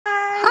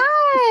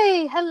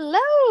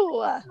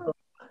Hello. Hello,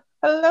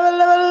 hello,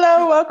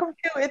 hello. Welcome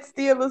to It's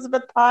the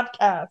Elizabeth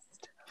podcast.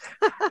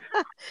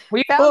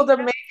 We Found pulled a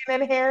Megan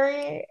and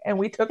Harry, and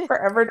we took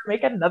forever to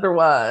make another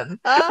one.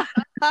 uh,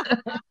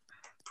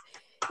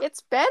 it's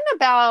been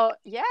about,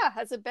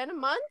 has it been a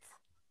month?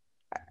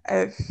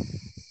 Uh,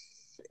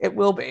 It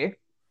will be.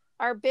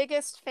 Our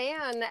biggest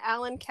fan,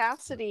 Alan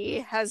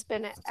Cassidy, has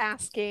been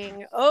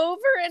asking over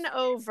and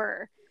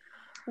over,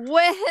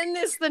 when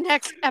is the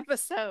next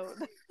episode?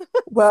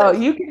 Well,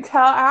 you can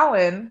tell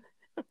Alan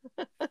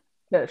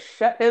to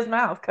shut his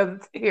mouth because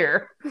it's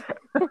here.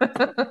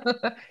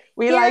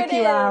 We Here like it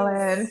you,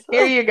 Alan. is.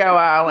 Here you go,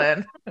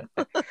 Alan.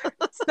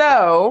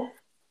 So,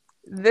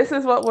 this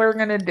is what we're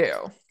going to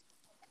do.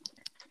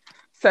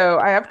 So,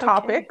 I have Okay.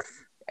 topics,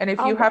 and if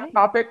you All have right.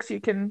 topics,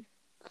 you can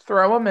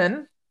throw them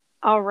in.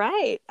 All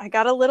right. I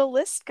got a little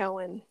list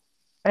going.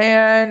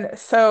 And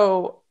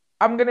so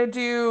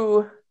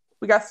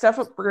we got stuff,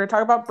 we're going to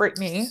talk about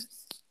Britney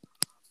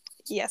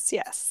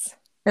Yes.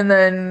 and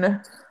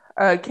then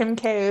Kim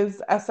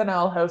K's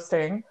SNL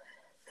hosting,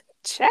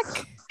 Check.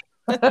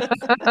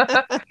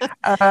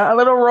 a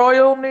little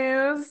royal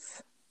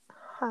news.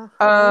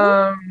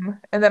 Uh-huh.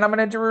 And then I'm going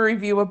to do a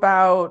review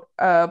about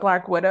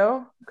Black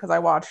Widow because I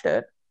watched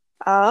it.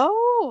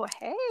 Oh,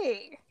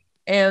 hey.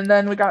 And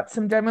then we got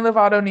some Demi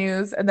Lovato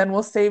news, and then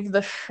we'll save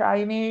The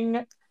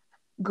Shining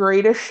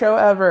greatest show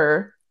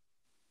ever,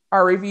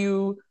 our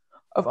review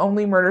of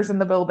Only Murders in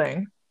the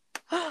Building.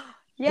 It's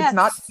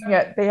not Yes. done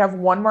yet. They have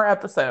one more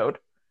episode,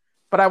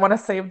 but I want to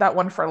save that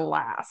one for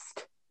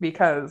last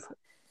because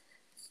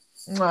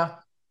mwah,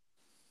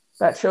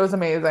 that show is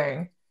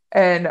amazing.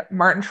 And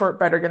Martin Short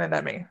better get an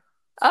Emmy.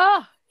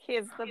 Oh, he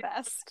is the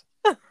best.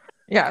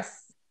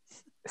 Yes.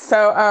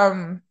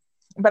 So,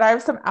 but I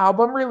have some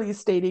album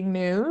release dating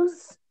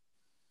news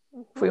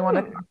if we want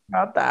to talk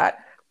about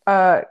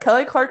that.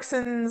 Kelly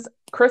Clarkson's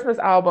Christmas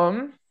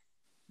album,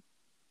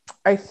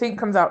 I think,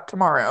 comes out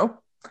tomorrow.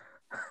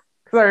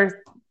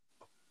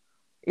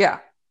 Yeah,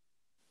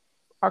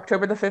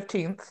 October the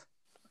 15th.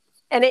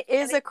 And it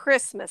is a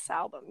Christmas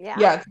album, yeah?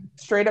 Yeah,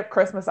 it's straight up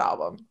Christmas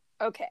album.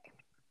 Okay.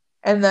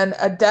 And then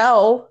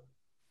Adele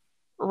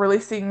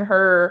releasing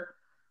her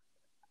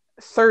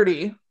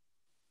 30,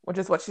 which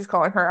is what she's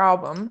calling her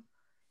album.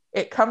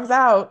 It comes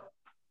out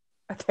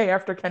a day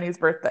after Kenny's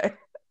birthday.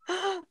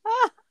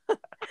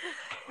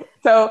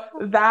 So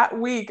that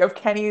week of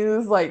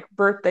Kenny's like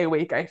birthday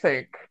week, I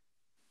think,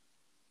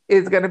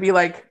 is going to be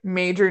like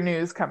major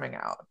news coming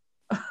out.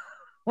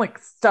 Like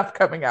stuff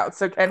coming out.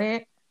 So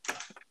Kenny,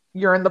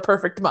 you're in the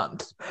perfect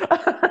month.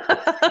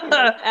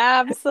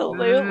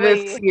 Absolutely.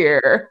 This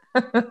year.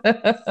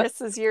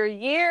 This is your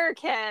year,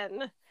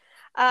 Ken.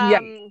 Yeah.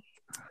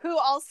 Who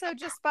also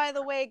just, by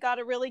the way, got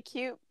a really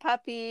cute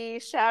puppy.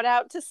 Shout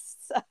out to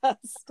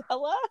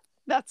Stella.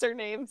 That's her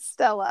name,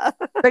 Stella.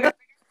 They got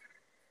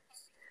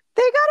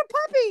a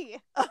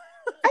puppy. I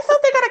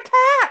thought they got a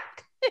cat.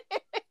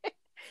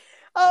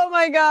 Oh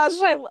my gosh.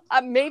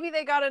 Maybe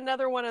they got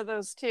another one of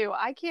those too.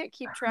 I can't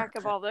keep track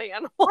of all the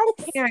animals. I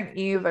can't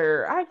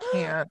either. I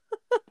can't.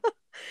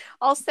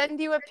 I'll send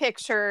you a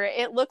picture.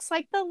 It looks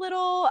like the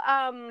little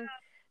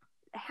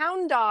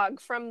hound dog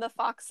from The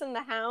Fox and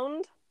the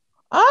Hound.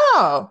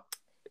 Oh.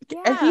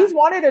 Yeah. He's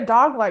wanted a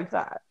dog like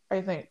that,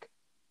 I think.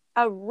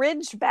 A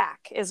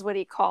Ridgeback is what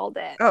he called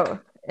it. Oh.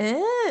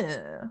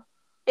 Ew.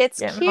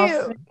 It's Yeah,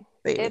 cute.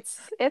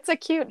 It's a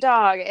cute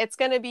dog. It's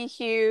going to be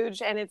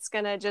huge, and it's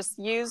going to just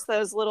use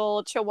those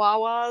little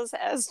chihuahuas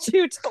as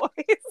chew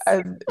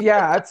toys.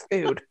 Yeah, it's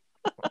food.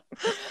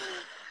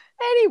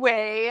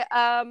 Anyway,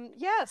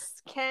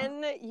 yes,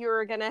 Ken,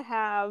 you're going to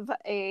have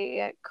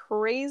a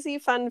crazy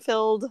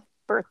fun-filled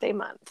birthday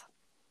month.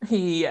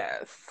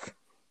 Yes.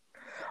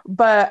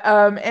 But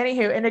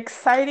anywho, in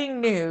exciting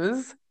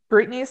news,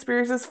 Britney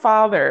Spears'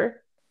 father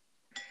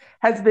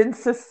has been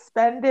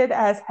suspended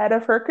as head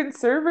of her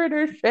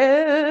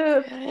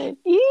conservatorship.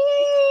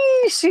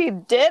 Yee, she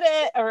did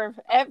it. Or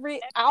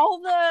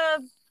all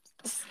the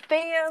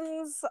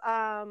fans,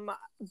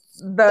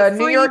 the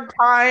New York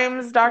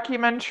Times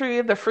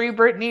documentary, the Free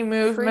Britney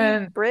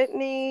movement. Free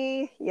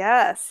Britney,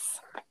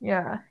 yes.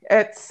 Yeah,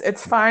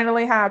 it's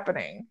finally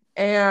happening.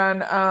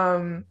 And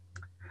I'm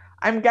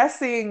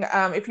guessing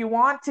if you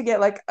want to get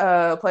like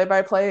a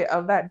play-by-play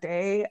of that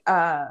day,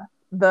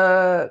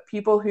 the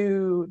people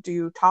who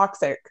do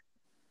Toxic,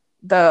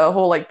 the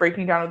whole like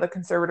breaking down of the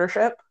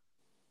conservatorship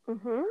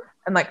and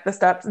like the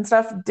steps and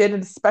stuff, did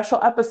a special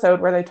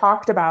episode where they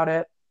talked about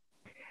it.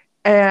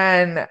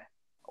 And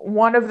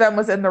one of them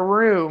was in the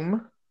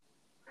room,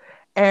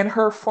 and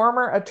her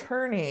former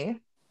attorney,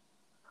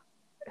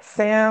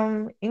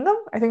 Sam Ingham,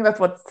 I think that's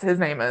what his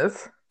name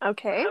is.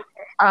 Okay.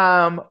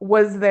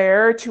 Was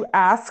there to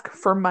ask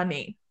for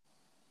money.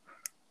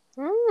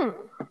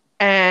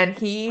 And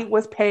he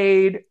was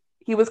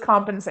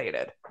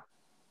compensated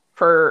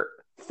for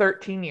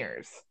 13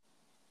 years.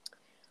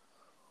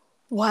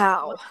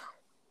 Wow.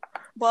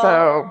 Well,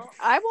 so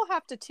I will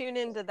have to tune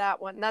into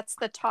that one. That's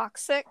the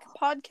Toxic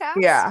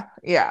podcast?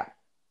 Yeah.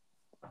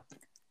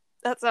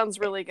 That sounds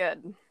really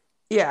good.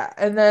 Yeah,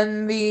 and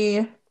then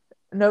the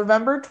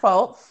November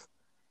 12th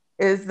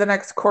is the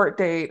next court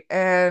date,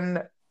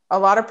 and a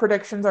lot of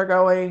predictions are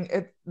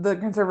going the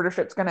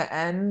conservatorship's going to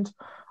end,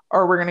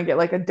 or we're going to get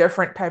like a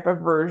different type of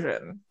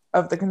version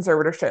of the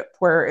conservatorship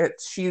where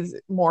she's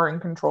more in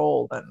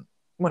control than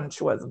when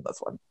she was in this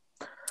one.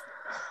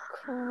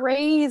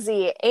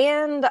 Crazy.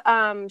 And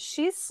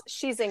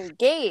she's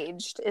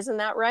engaged, isn't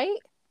that right?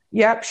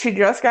 Yep, she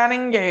just got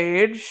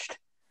engaged.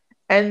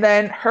 And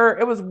then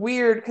it was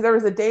weird because there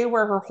was a day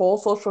where her whole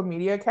social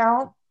media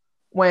account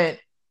went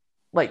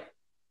like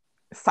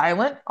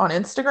silent on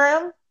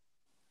Instagram.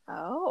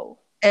 Oh.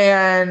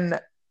 And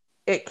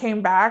it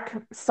came back.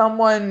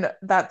 Someone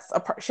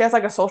she has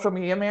like a social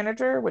media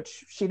manager,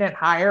 which she didn't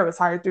hire, it was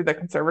hired through the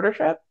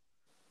conservatorship.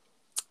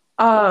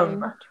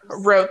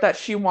 Wrote that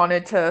she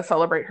wanted to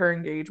celebrate her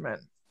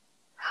engagement.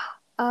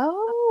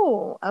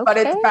 Oh, okay. But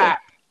it's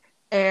back.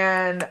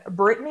 And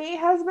Brittany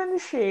has been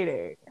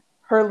shading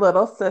her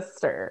little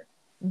sister,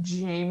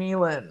 Jamie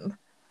Lynn,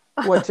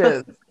 which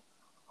is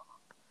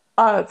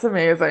it's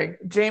amazing.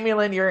 Jamie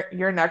Lynn,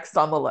 you're next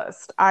on the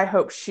list. I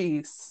hope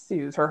she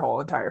sues her whole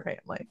entire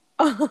family.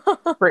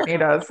 Brittany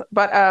does.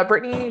 But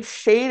Brittany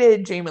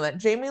shaded Jamie Lynn.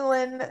 Jamie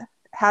Lynn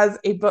has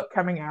a book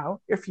coming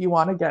out if you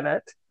want to get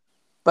it.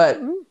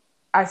 But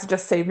I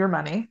suggest save your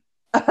money.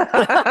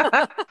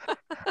 Because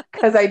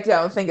I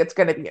don't think it's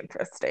going to be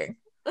interesting.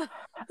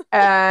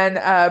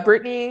 And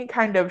Brittany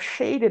kind of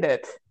shaded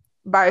it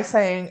by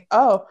saying,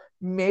 oh,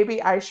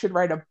 maybe I should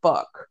write a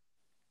book.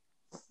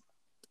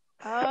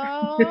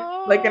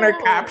 Oh. Like in her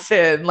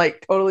caption,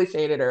 like totally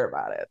shaded her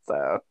about it.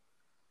 So,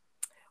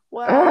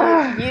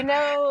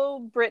 well,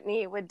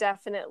 Brittany would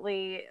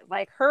definitely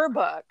like her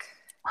book.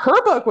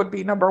 Her book would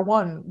be number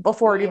one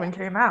before it even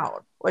came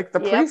out. Like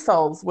the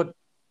pre-sales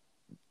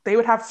they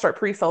would have to start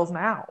pre-sales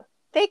now.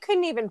 They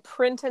couldn't even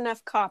print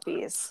enough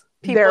copies.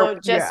 People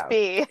would just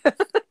be.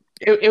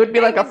 It would be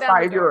like a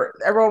 5-year.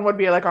 Everyone would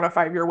be like on a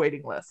 5-year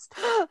waiting list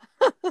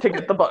to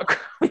get the book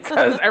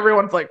because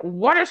everyone's like,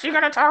 "What is she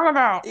gonna talk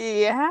about?"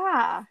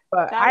 Yeah,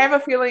 but I have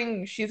a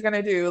feeling she's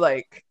gonna do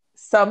like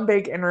some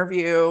big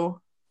interview,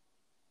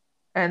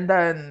 and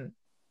then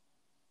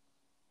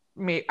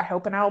I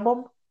hope an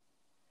album.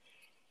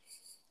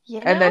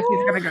 And then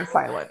she's gonna go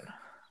silent.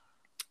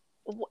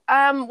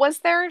 Was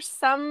there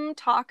some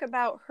talk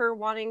about her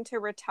wanting to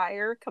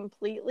retire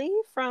completely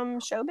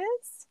from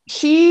showbiz?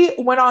 She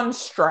went on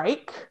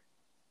strike.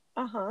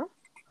 Uh-huh.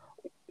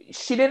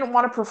 She didn't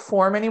want to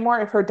perform anymore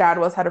if her dad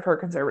was head of her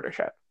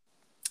conservatorship.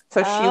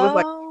 So she was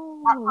like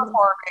not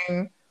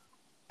performing,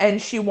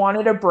 and she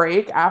wanted a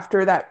break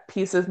after that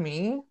Piece of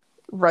Me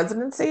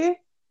residency.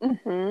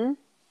 Mm-hmm.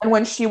 And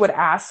when she would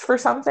ask for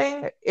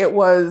something, it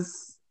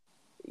was,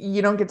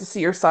 you don't get to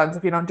see your sons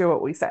if you don't do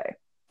what we say.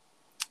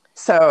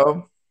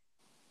 So,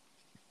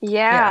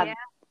 yeah.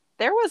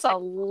 There was a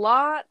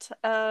lot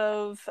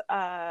of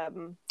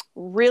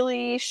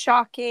really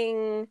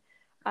shocking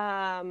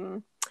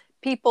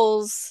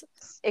people's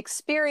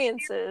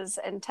experiences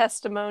and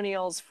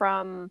testimonials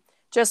from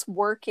just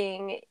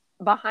working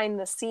behind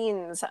the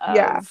scenes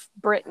of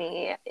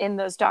Brittany in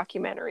those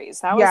documentaries.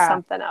 That was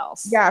something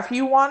else. Yeah, if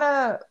you want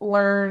to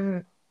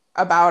learn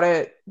about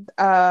it,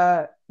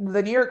 the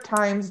New York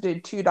Times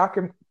did 2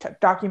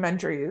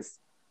 documentaries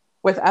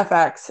with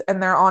FX,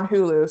 and they're on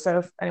Hulu. So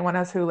if anyone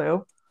has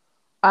Hulu,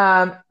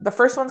 the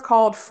first one's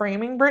called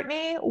Framing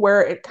Brittany,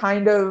 where it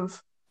kind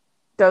of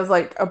does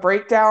like a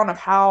breakdown of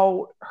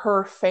how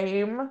her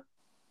fame,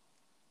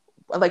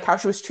 like how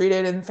she was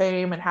treated in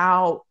fame, and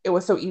how it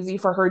was so easy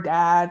for her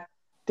dad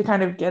to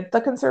kind of get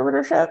the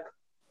conservatorship.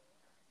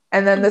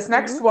 And then this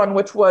next one,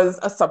 which was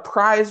a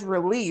surprise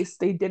release,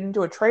 they didn't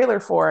do a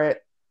trailer for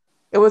it.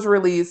 It was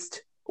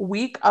released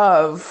week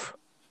of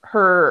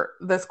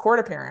this court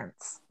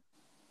appearance.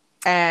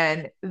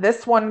 And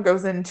this one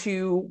goes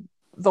into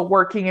the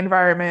working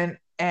environment,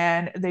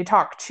 and they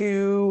talk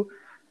to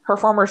her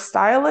former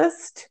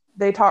stylist.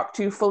 They talk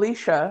to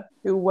Felicia,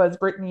 who was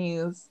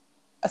Brittany's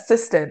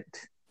assistant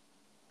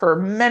for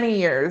many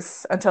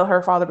years until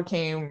her father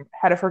became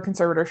head of her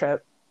conservatorship,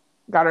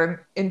 got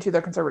her into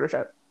the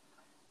conservatorship.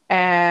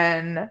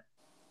 And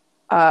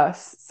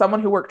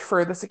someone who worked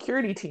for the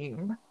security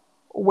team,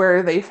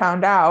 where they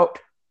found out,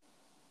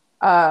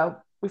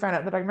 we found out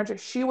in the documentary,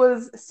 she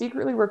was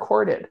secretly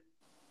recorded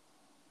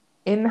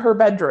in her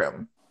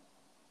bedroom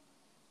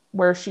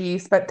where she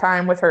spent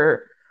time with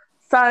her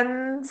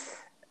sons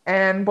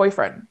and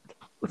boyfriend.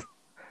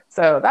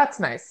 So that's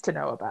nice to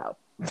know about.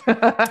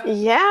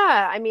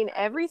 Yeah, I mean,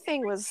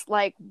 everything was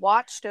like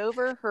watched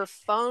over, her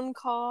phone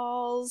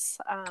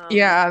calls.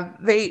 Yeah,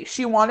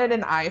 she wanted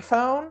an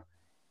iPhone,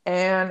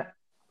 and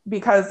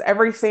because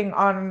everything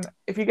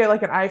if you get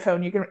like an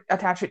iPhone, you can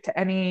attach it to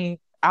any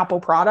Apple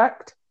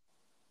product.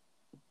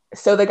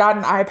 So they got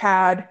an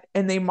iPad,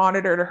 and they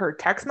monitored her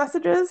text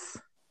messages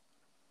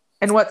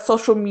and what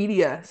social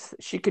media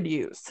she could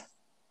use.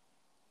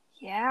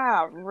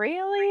 Yeah,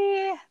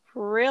 really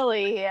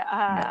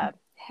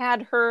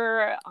had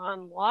her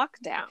on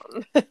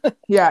lockdown.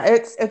 Yeah,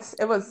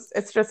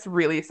 it's just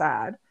really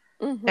sad.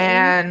 Mm-hmm.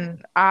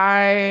 And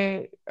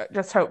I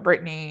just hope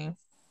Brittany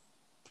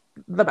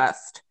the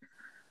best.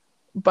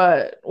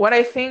 But what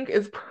I think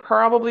is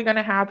probably going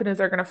to happen is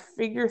they're going to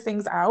figure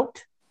things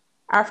out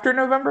after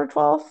November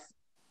 12th.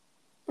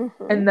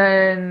 Mm-hmm. And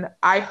then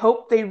I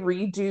hope they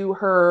redo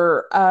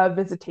her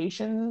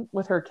visitation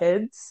with her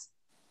kids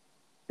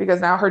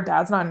because now her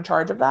dad's not in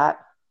charge of that.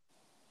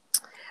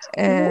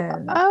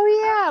 And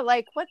oh yeah,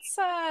 like what's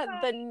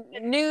the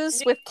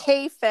news with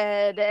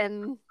K-Fed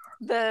and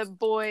the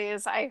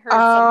boys? I heard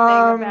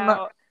something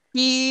about.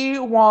 He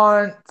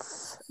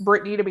wants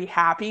Brittany to be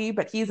happy,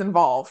 but he's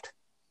involved.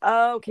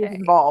 Okay. He's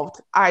involved.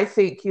 I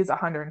think he's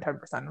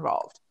 110%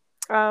 involved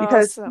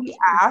because he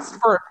asked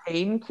for a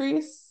pay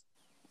increase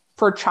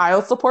for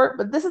child support,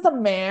 but this is a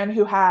man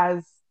who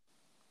has,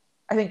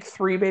 I think,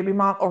 4 baby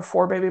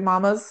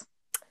mamas.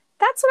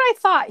 That's what I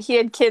thought. He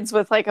had kids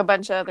with like a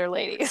bunch of other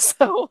ladies.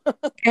 So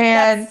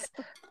and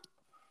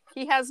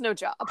he has no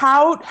job.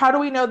 How do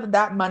we know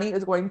that money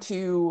is going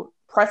to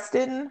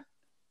Preston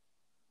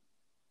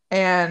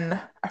and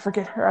I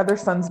forget her other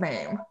son's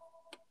name?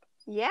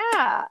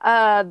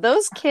 Yeah,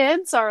 those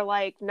kids are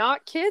like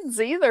not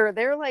kids either.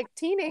 They're like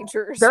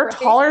teenagers. They're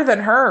taller than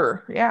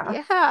her.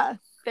 Yeah. Yeah.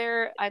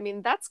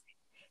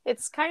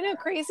 It's kind of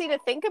crazy to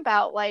think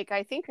about. Like,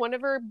 I think one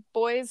of her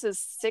boys is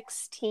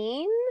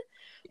 16.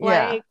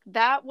 Like,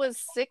 that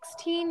was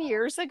 16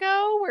 years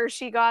ago where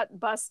she got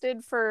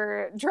busted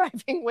for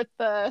driving with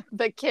the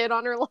kid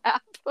on her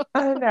lap.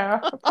 I know.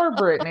 Poor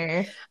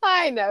Brittany.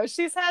 I know.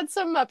 She's had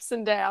some ups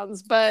and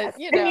downs, but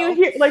you know. And you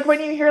hear, like,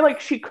 when you hear,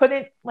 like, she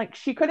couldn't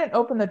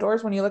open the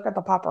doors when you look at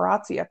the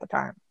paparazzi at the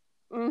time.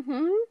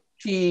 Mm-hmm.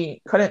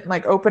 She couldn't,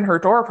 like, open her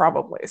door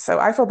probably. So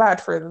I feel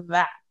bad for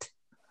that.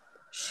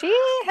 She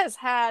has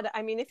had,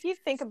 I mean, if you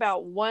think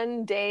about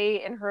one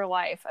day in her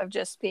life of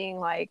just being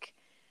like,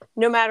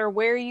 no matter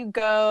where you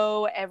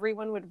go,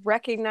 everyone would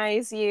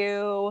recognize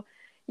you.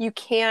 You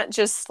can't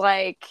just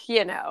like,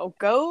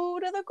 go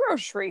to the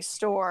grocery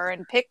store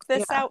and pick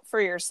this out for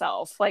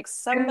yourself. Like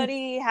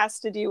somebody has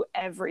to do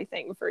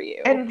everything for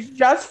you. And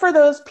just for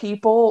those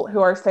people who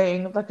are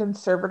saying the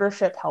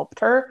conservatorship helped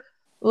her,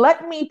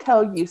 let me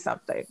tell you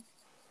something.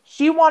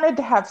 She wanted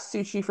to have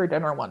sushi for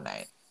dinner one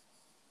night.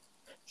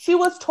 She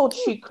was told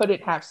she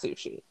couldn't have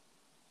sushi.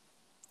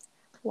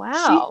 Wow.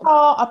 She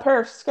saw a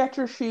pair of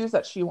Skechers shoes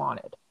that she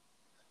wanted.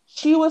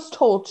 She was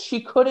told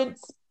she couldn't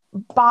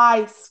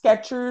buy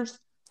Skechers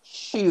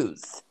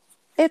shoes.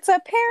 It's a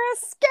pair of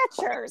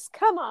Skechers.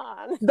 Come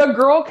on. The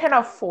girl can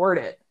afford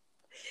it.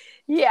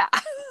 Yeah.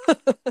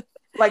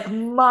 Like,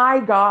 my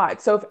God.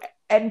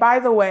 And by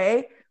the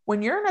way,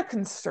 when you're in a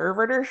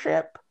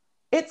conservatorship,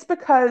 it's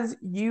because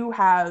you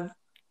have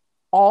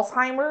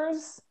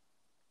Alzheimer's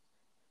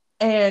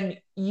and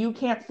you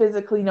can't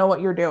physically know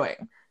what you're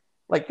doing.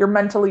 Like, you're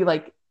mentally,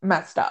 like,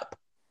 messed up.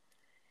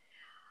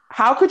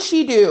 How could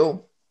she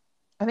do...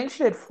 I think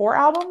she did 4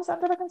 albums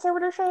under the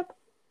conservatorship.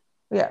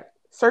 Yeah.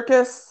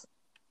 Circus,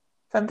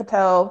 Femme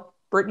Fatale,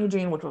 Britney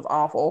Jean, which was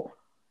awful,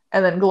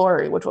 and then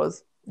Glory, which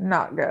was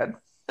not good.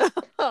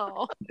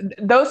 Oh.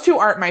 Those 2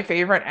 aren't my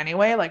favorite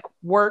anyway. Like,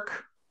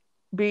 Work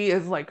B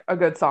is like a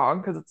good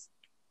song because it's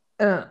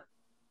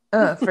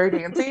very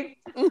dancey.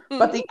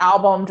 But the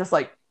album just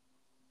like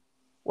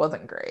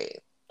wasn't great.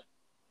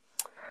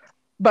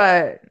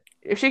 But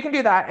if she can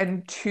do that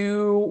and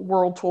 2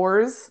 world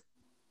tours,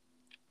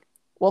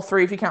 well,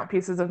 3 if you count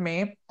Pieces of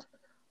Me,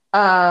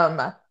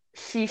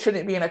 she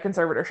shouldn't be in a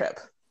conservatorship.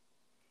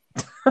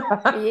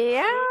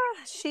 Yeah,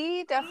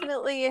 she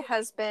definitely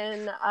has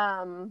been,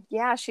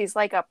 she's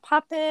like a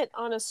puppet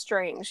on a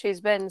string.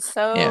 She's been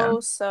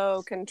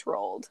so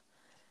controlled.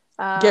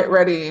 Get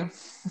ready.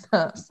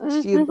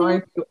 She's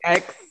going to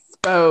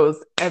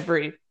expose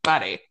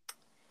everybody.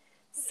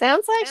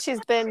 Sounds like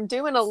she's been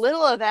doing a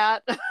little of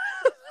that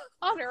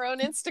on her own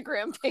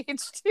Instagram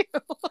page too.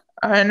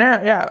 I know,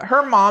 yeah.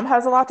 Her mom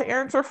has a lot to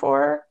answer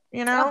for,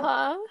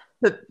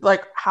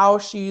 like how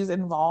she's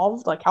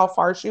involved, like how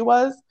far she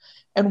was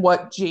and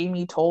what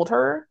Jamie told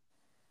her.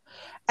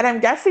 And I'm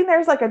guessing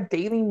there's like a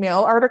Daily Mail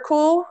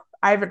article.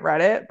 I haven't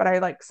read it, but I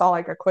like saw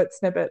like a quick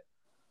snippet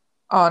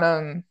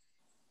on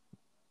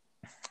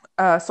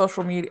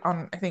social media,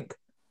 on I think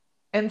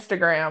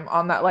Instagram,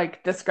 on that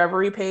like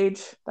discovery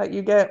page that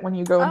you get when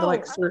you go into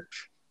like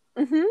search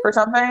for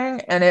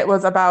something, and it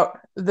was about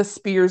the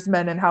Spears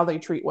men and how they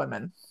treat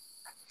women.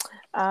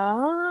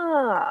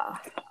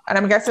 And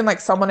I'm guessing like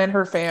someone in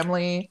her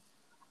family,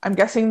 I'm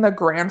guessing the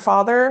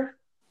grandfather,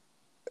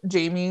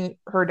 Jamie,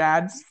 her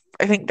dad's,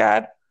 I think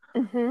dad,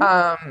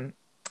 I'm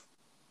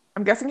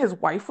guessing his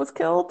wife was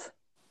killed,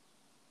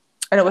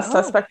 and it was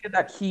suspected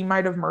that he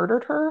might have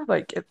murdered her.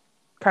 Like, it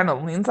kind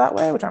of leans that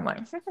way, which I'm like,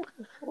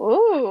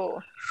 ooh,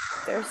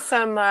 there's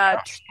some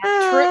is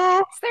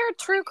there a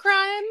true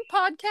crime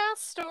podcast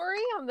story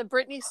on the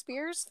Britney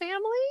Spears family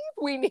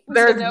we need to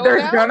know about?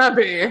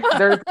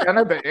 There's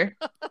gonna be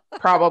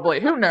probably,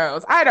 who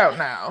knows, I don't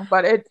know,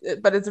 but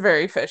it's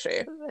very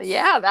fishy.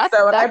 Yeah, that's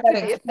so. And that I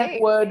bet in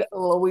Kentwood,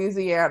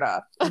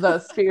 Louisiana, the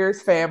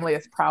Spears family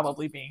is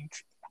probably being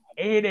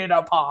hated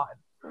upon.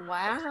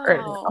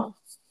 Wow.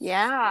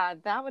 Yeah,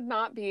 that would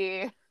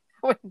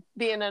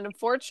be an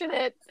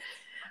unfortunate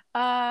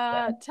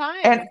And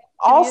Time. Phineas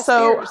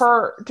also Spears.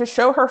 her to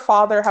show her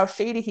father how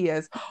shady he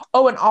is.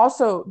 Oh, and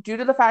also due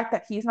to the fact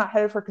that he's not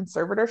headed for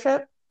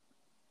conservatorship,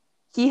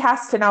 he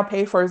has to now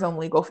pay for his own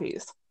legal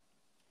fees.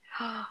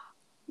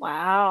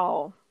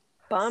 Wow.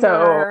 So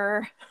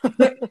Bummer.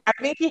 I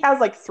think he has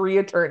like 3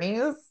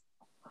 attorneys.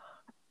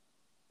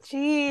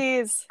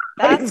 Jeez.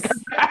 He's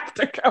gonna have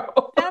to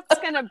go. That's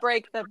gonna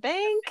break the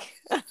bank.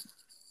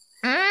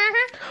 Mhm.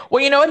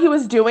 Well, you know what he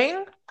was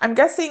doing? I'm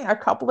guessing a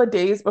couple of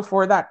days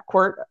before that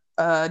court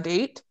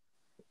date,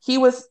 he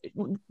was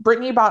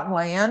Brittany bought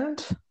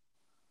land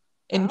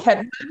in Oh.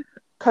 Kenton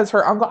because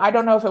her uncle, I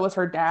don't know if it was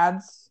her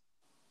dad's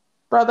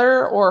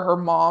brother or her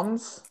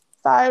mom's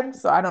side,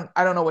 so I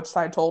don't know which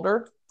side told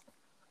her.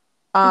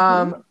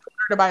 Mm-hmm. Told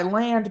her to buy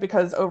land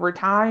because over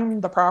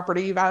time the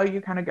property value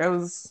kind of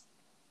goes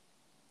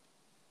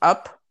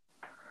up,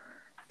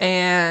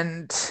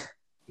 and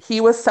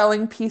he was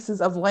selling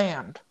pieces of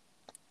land,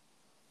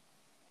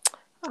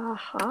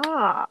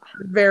 Aha.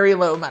 very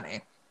low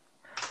money.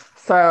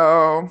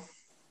 So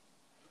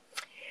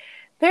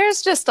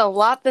There's just a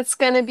lot that's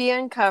going to be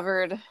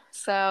uncovered.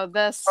 So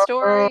the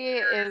story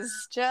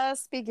is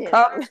just come,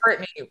 beginning.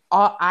 Brittany.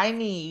 I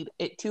need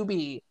it to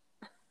be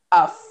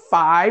a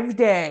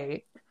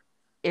 5-day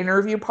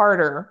interview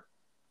parter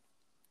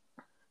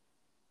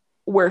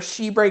where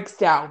she breaks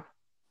down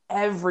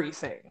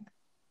everything.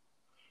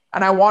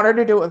 And I want her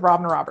to do it with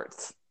Robin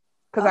Roberts.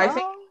 Because I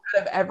think Oh.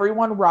 out of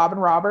everyone, Robin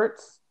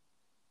Roberts,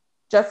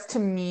 just to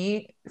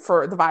me,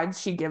 for the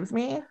vibes she gives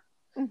me,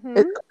 Mm-hmm.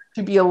 is going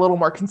to be a little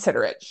more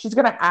considerate. She's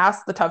going to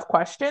ask the tough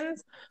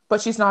questions,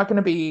 but she's not going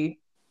to be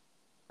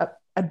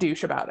a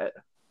douche about it.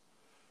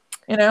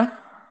 You know?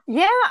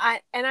 Yeah,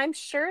 and I'm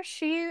sure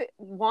she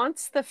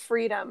wants the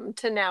freedom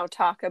to now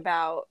talk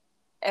about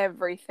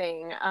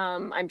everything.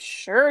 I'm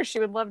sure she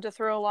would love to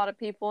throw a lot of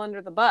people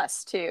under the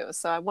bus too.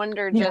 So I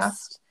wonder Yeah.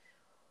 just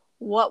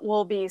what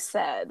will be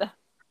said.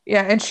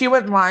 Yeah. And she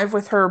went live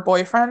with her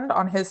boyfriend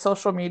on his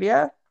social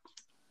media.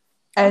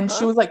 And she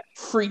Uh-huh. was like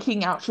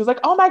freaking out. She was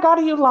like, "Oh my God,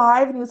 are you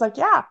live?" And he was like,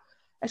 "Yeah."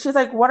 And she's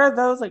like, "What are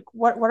those? Like,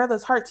 what are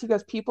those hearts?" He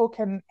goes, "People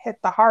can hit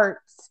the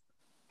hearts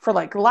for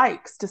like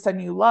likes to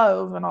send you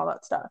love and all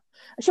that stuff."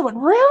 And she went,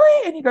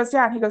 "Really?" And he goes,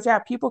 "Yeah." And he goes, "Yeah,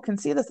 people can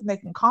see this and they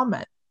can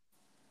comment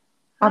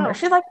on there." Oh.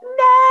 She's like,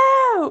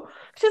 "No."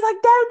 She's like,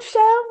 "Don't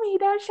show me.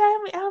 Don't show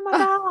me. Oh my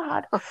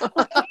God."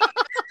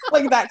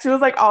 Like that. She was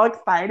like all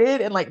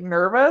excited and like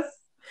nervous.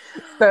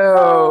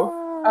 So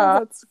Oh,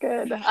 that's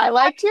good. I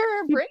liked your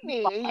thank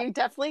Brittany. You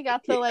definitely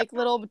got the like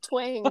little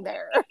twang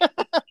there.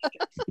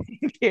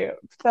 you.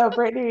 So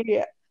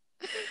Brittany,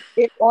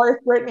 if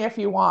Brittany, if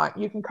you want,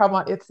 you can come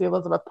on It's the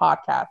Elizabeth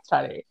podcast,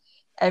 honey,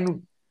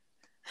 and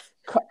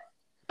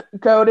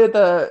go to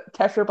the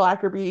Kesher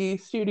Blackerby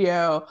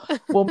studio.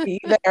 We'll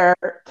meet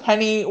there.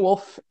 Kenny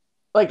will,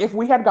 like, if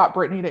we had got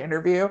Brittany to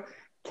interview,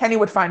 Kenny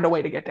would find a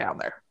way to get down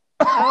there.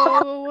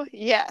 Oh,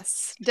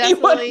 yes, He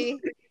would, definitely.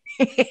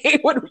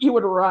 he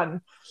would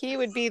run. He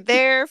would be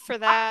there for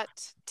that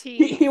tea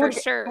He for would he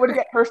would sure.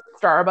 get her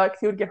Starbucks.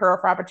 He would get her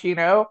a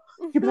frappuccino.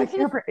 He'd be like,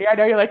 "Here, Brittany, I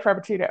know you like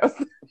frappuccinos."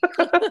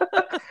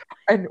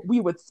 And we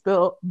would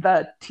spill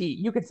the tea.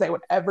 You can say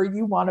whatever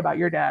you want about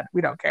your dad.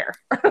 We don't care.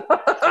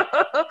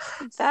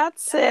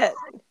 That's it.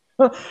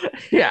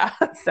 Yeah.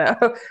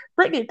 So,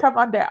 Brittany, come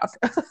on down.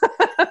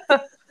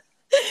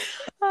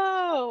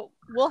 Oh,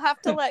 we'll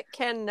have to let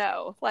Ken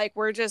know. Like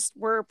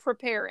we're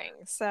preparing.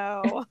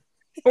 So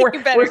we're,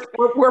 you better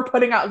we're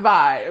putting out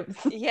vibes.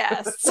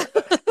 yes.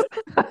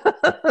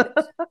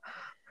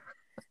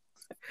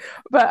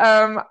 But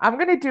I'm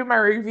gonna do my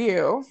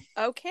review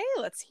Okay,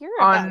 let's hear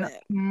about on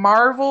it.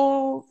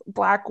 Marvel's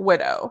Black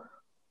Widow.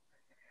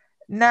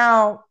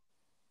 Now,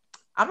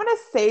 I'm gonna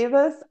say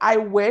this. I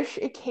wish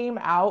it came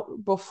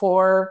out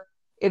before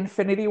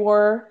Infinity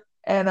War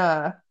and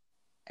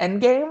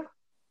Endgame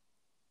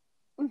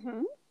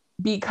Mm-hmm.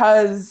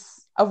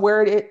 because of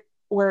where it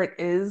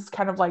is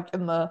kind of like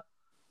in the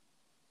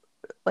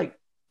like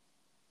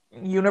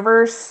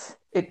universe.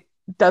 It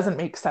doesn't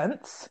make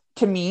sense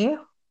to me.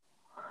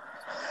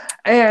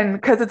 And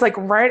because it's like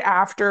right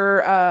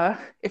after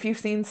if you've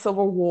seen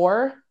Civil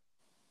War,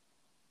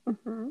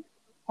 Mm-hmm.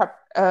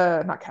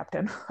 not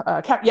Captain,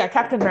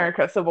 Captain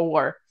America Civil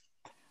War.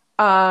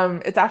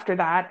 It's after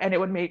that, and it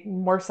would make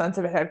more sense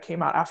if it had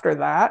came out after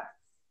that.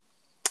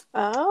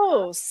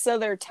 Oh, so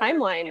their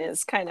timeline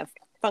is kind of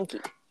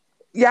funky.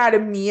 Yeah, to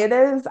me it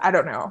is. I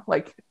don't know.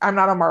 Like I'm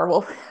not a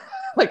Marvel.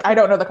 Like I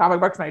don't know the comic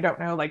books and I don't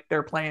know like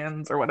their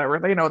plans or whatever.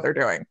 They know what they're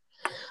doing.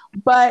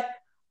 But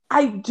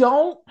I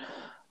don't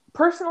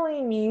personally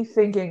me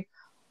thinking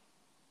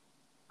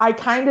I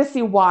kind of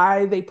see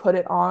why they put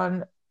it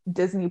on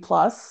Disney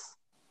Plus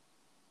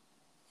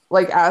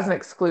like as an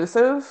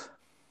exclusive.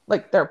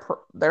 Like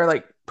they're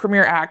like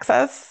premiere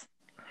access.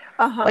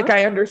 Uh-huh. Like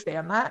I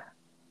understand that.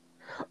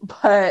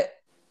 But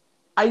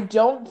I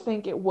don't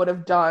think it would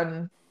have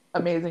done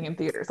amazing in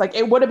theaters. Like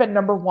it would have been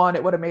number one.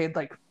 It would have made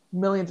like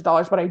millions of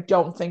dollars, but I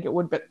don't think it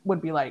would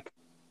be like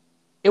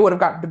it would have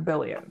gotten to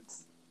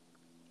billions.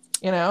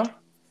 You know?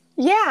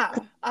 Yeah.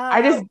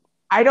 I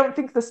don't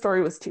think the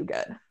story was too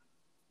good.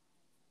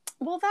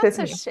 Well, that's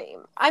a Disney.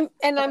 shame. I'm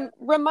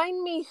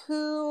remind me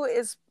who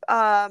is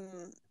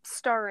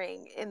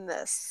starring in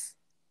this.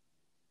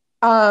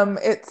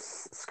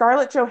 It's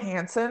Scarlett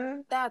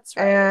Johansson That's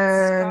right.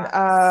 and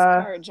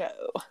ScarJo.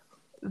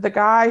 the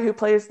guy who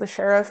plays the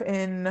sheriff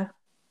in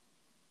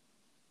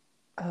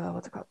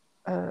what's it called?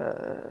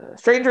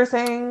 Stranger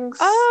Things.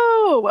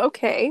 Oh,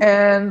 okay.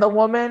 And the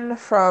woman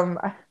from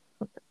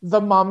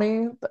The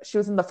Mummy, she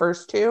was in the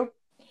first two.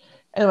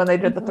 And when they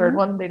did the third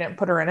one, they didn't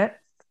put her in it,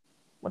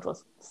 which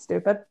was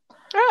stupid.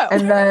 Oh.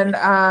 And then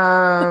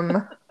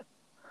I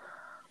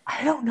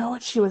don't know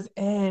what she was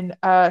in.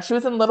 She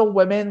was in Little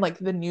Women, like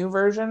the new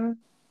version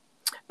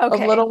of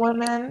Little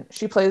Women.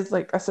 She plays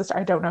like a sister.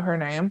 I don't know her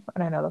name,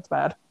 and I know that's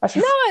bad.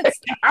 No,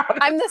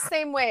 I'm the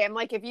same way. I'm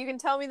like, if you can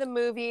tell me the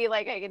movie,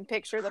 like I can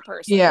picture the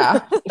person.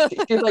 Yeah.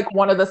 She's like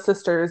one of the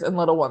sisters in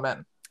Little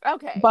Women.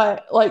 Okay.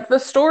 But like the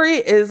story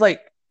is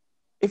like,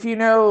 if you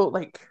know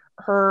like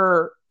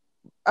her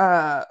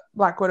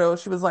Black Widow,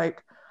 she was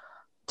like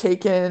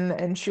taken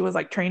and she was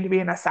like trained to be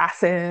an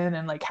assassin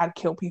and like had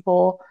to kill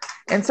people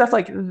and stuff.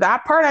 Like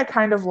that part I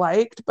kind of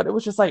liked, but it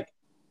was just like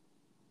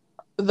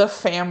the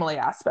family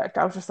aspect.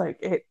 I was just like,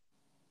 it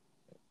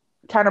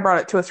kind of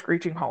brought it to a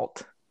screeching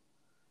halt.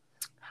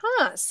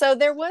 So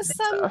there was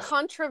some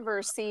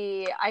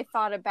controversy, I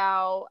thought,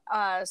 about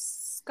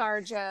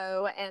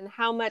ScarJo and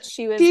how much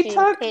she was being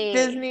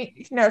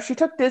paid. She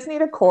took Disney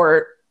to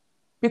court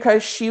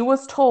because she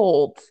was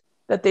told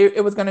that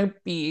it was going to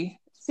be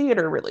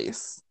theater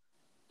release.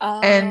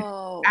 Oh. And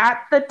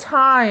at the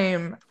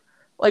time,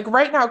 like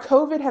right now,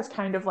 COVID has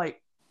kind of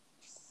like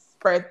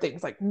spread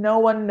things. Like no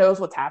one knows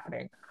what's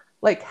happening.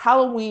 Like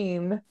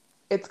Halloween,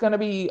 it's going to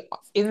be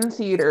in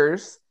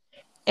theaters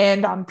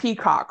and on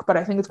Peacock, but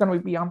I think it's going to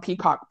be on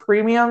Peacock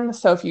Premium.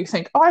 So if you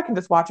think, oh, I can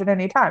just watch it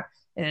anytime.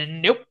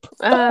 Nope.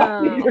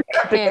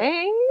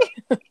 Okay.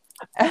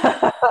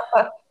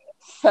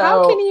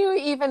 How can you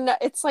even,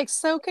 it's like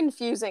so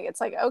confusing. It's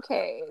like,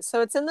 okay,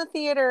 so it's in the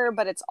theater,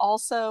 but it's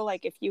also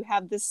like if you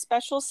have this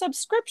special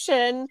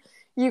subscription,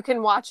 you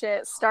can watch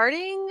it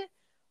starting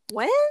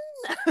when?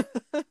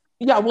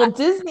 Yeah, well,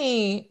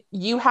 Disney,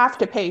 you have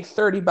to pay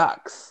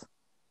 $30,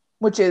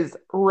 which is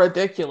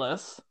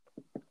ridiculous.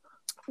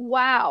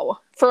 Wow.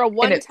 For a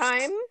one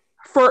time?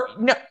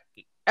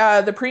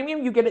 The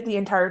premium, you get it the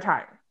entire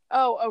time.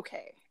 Oh,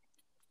 okay.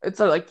 It's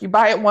like you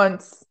buy it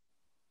once,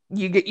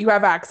 you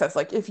have access.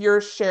 Like if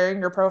you're sharing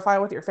your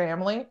profile with your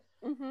family,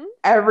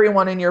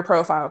 everyone in your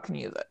profile can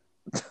use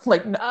it.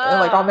 like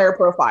on their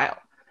profile.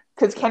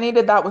 Because Kenny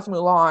did that with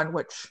Mulan,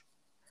 which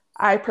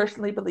I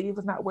personally believe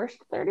was not worth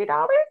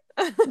 $30.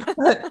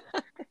 But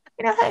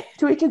hey,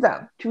 to each his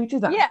own.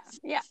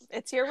 Yeah,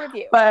 it's your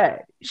review.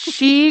 But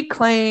she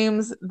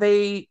claims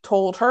they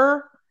told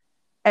her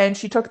and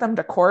she took them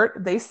to court.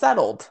 They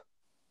settled.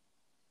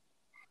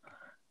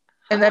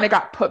 And then it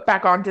got put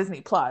back on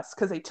Disney Plus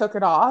because they took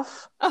it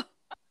off.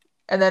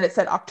 And then it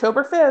said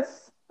October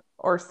 5th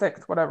or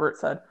 6th, whatever it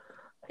said,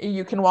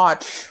 you can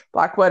watch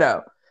Black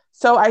Widow.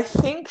 So I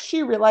think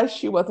she realized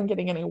she wasn't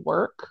getting any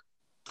work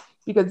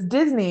because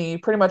Disney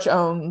pretty much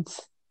owns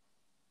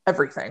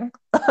everything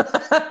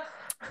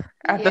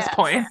at this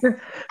point.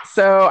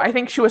 So I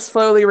think she was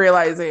slowly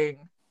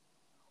realizing,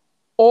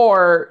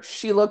 or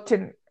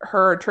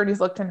her attorneys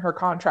looked in her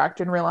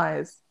contract and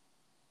realized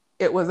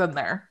it was in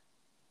there.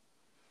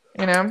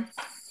 You know?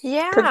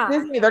 Yeah. Because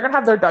Disney, they're going to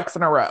have their ducks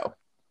in a row.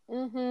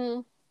 Mm-hmm.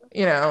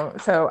 You know,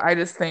 so I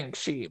just think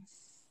she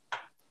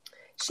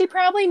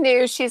probably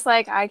knew. She's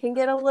like, I can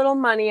get a little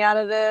money out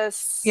of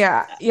this.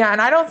 Yeah.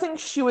 And I don't think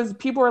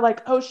people were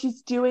like, oh,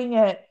 she's doing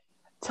it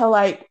to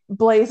like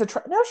blaze a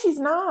trail. No, she's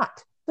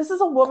not. This is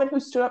a woman who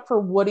stood up for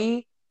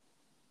Woody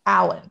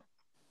Allen,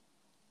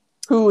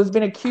 who has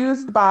been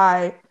accused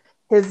by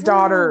his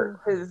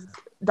daughter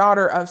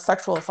of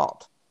sexual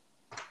assault.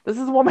 This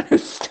is a woman who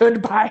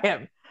stood by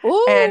him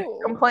and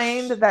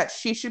complained that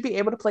she should be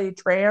able to play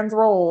trans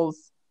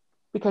roles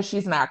because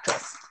she's an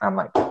actress. I'm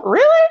like,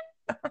 really?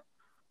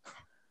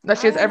 That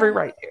she has every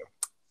right to.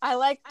 I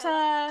liked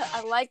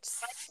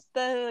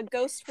the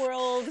Ghost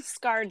World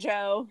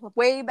ScarJo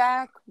way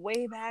back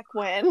when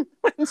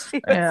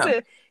she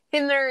was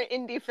in their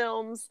indie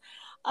films.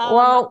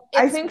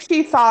 I think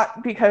she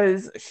thought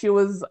because she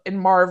was in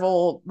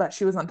Marvel that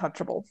she was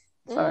untouchable.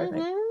 So I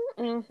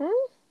think.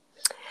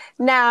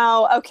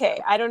 Now, okay,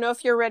 I don't know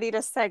if you're ready to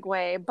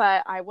segue,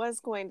 but I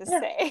was going to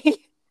say.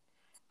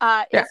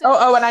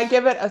 And I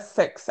give it a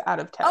 6 out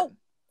of 10.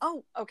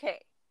 Oh, okay.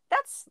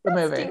 That's the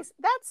movie.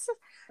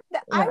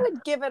 I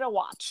would give it a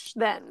watch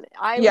then.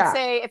 I would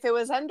say if it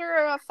was under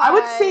a 5. I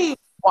would say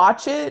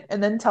watch it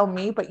and then tell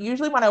me, but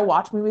usually when I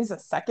watch movies a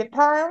second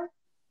time,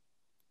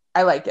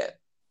 I like it.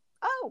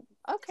 Oh,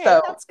 okay.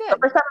 So that's good. The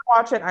first time I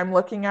watch it, I'm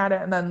looking at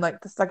it, and then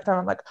like the second time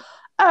I'm like,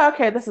 oh,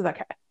 okay, this is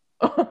okay.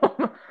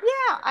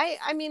 Yeah,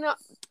 I mean,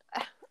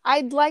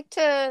 I'd like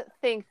to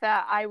think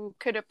that I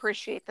could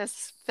appreciate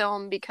this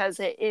film because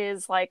it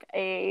is like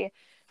a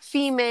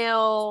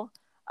female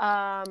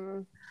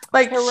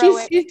like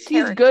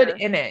she's good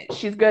in it.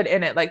 She's good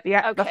in it. Like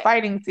the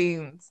fighting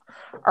scenes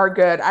are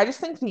good. I just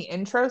think the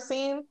intro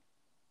scene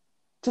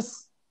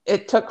just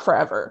it took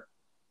forever.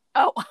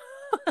 Oh.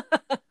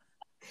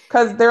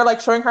 Because they're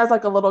like showing her as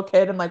like a little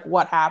kid and like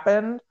what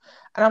happened.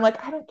 And I'm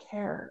like, I don't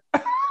care.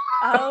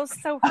 Oh,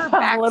 so her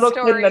I'm a little kid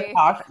backstory.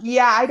 Natasha.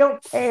 Yeah, I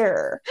don't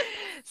care.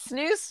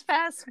 Snooze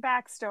fest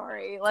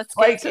backstory. Let's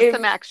get Like to if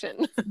some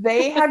action.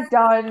 they had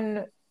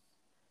done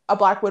a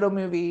Black Widow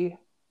movie,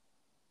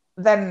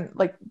 then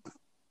like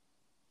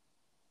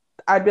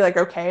I'd be like,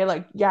 okay,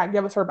 like yeah,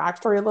 give us her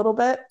backstory a little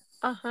bit.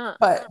 Uh-huh.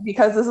 But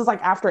because this is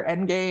like after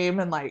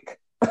Endgame and like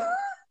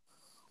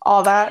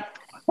all that,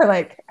 and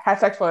like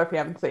hashtag spoiler if you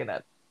haven't seen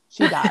it,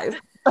 she dies.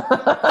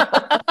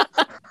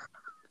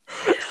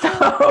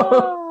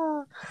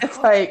 So it's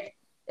like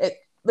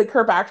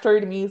her backstory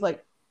to me is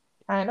like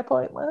kind of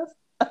pointless.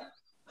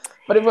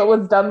 But if it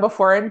was done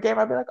before Endgame,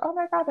 I'd be like, oh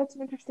my god, that's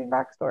an interesting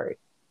backstory.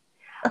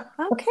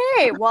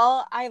 Okay,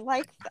 well, I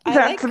like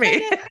That's kind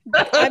me.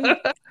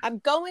 of I'm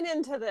going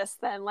into this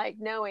then like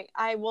knowing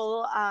I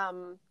will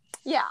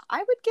yeah, I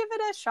would give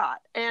it a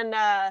shot. And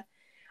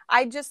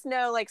I just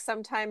know like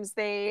sometimes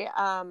they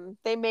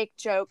make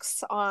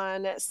jokes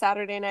on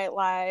Saturday Night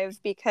Live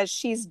because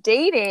she's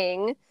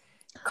dating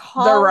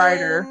The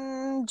writer.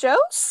 Colin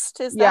Jost.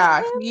 Is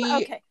that Yeah,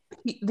 him? Okay.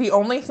 the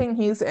only thing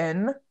he's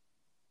in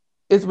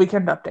is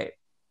Weekend Update.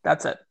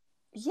 That's it.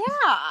 Yeah,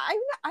 I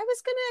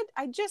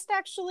just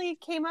actually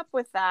came up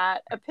with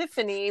that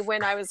epiphany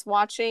when I was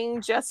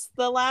watching just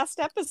the last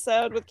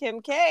episode with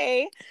Kim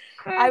K.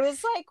 I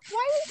was like,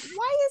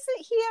 why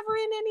isn't he ever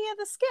in any of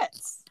the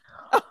skits?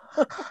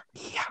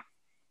 Yeah.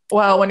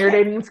 Well, when you're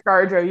Okay. dating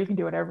ScarJo, you can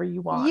do whatever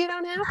you want. You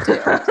don't have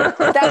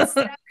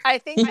to. I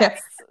think Yeah.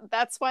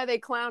 that's why they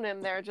clown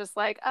him. They're just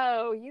like,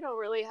 oh, you don't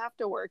really have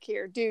to work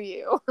here, do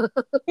you?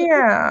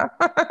 Yeah.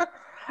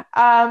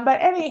 But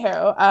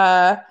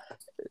anywho,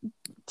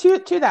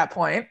 to that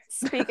point,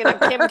 Speaking of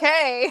Kim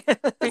K,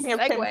 speaking of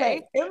Kim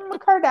K, segue. Kim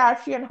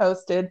Kardashian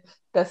hosted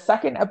the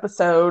second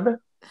episode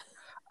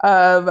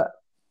of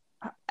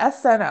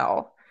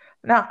SNL.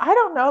 Now, I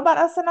don't know about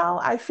SNL.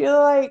 I feel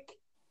like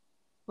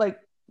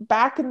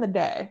back in the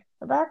day,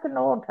 back in the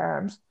old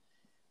times,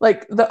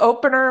 like the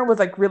opener was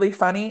like really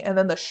funny and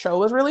then the show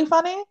was really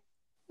funny.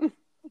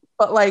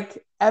 But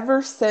like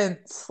ever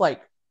since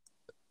like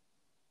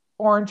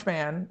Orange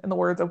Man, in the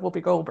words of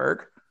Whoopi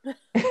Goldberg,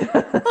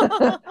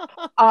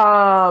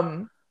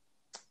 um,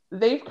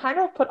 they've kind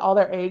of put all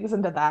their eggs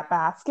into that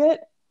basket,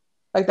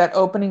 like that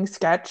opening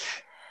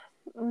sketch,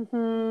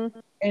 Mm-hmm.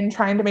 and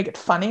trying to make it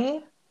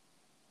funny.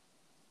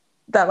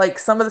 That like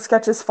some of the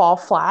sketches fall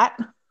flat.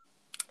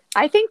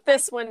 I think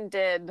this one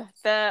did.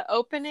 The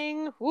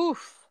opening,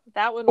 oof,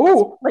 that one was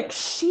Oh, like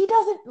she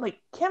doesn't like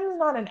Kim's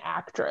not an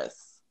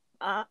actress.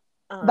 uh,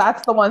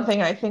 That's the one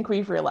thing I think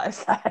we've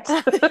realized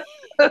that.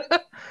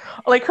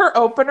 Like her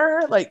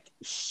opener, like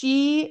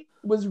she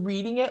was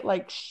reading it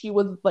like she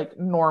was like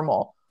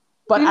normal.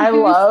 But I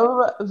Mhm.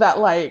 love that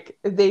like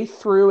they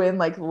threw in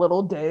like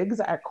little digs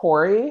at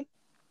Corey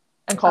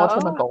and called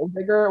him a Oh. gold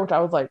digger, which I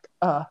was like,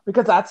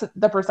 because that's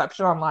the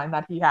perception online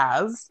that he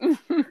has,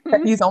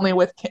 that he's only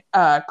with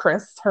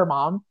Chris, her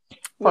mom,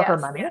 for her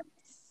Yes. money.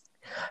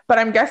 But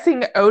I'm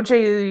guessing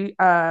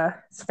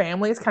OJ's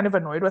family is kind of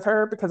annoyed with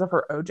her because of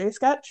her OJ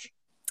sketch,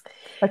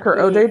 like her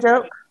OJ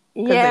joke,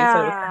 because they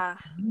said it was Yeah.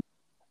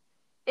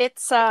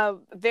 It's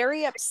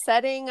very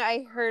upsetting.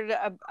 I heard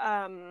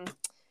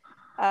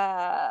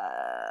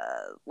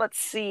let's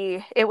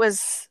see. It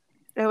was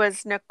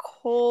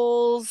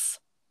Nicole's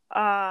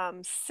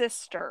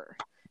sister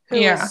who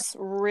yeah, was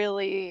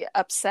really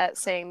upset,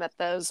 saying that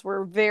those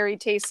were very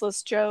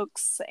tasteless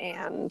jokes.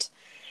 And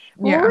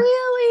yeah.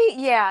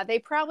 really, yeah, they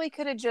probably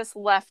could have just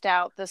left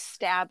out the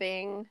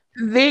stabbing.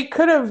 They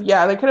could have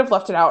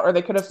left it out, or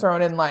they could have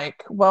thrown in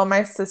like, well,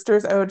 my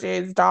sister's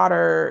OJ's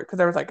daughter, because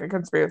there was like a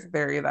conspiracy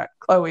theory that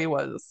Chloe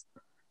was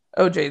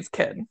OJ's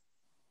kid.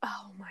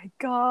 Oh my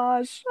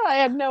gosh, I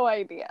had no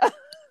idea.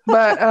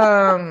 But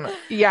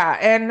yeah,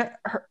 and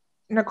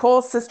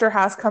Nicole's sister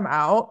has come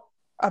out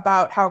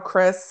about how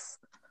Chris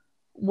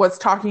was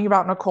talking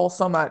about Nicole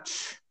so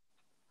much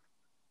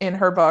in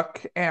her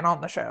book and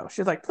on the show.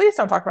 She's like, please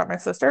don't talk about my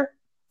sister,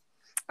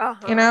 you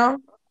Uh-huh. know,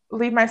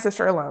 leave my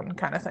sister alone,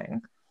 kind of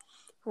thing.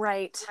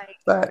 Right.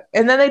 But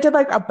and then they did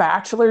like a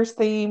Bachelor's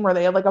theme where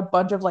they had like a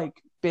bunch of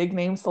like big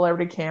name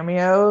celebrity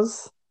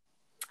cameos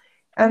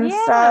and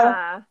stuff.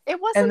 Yeah, it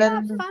And wasn't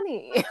that then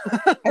funny.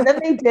 and then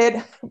they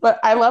did, but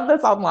I love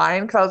this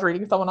online because I was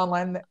reading someone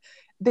online that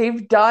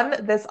they've done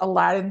this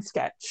Aladdin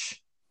sketch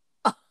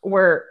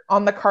where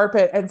on the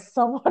carpet and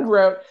someone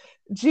wrote,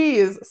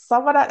 geez,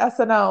 someone at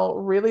SNL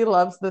really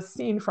loves this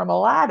scene from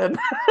Aladdin.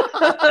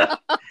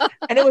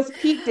 And it was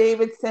Pete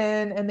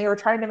Davidson, and they were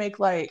trying to make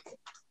like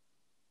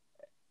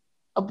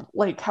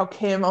how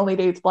Kim only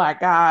dates black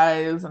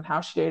guys and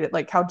how she dated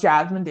like how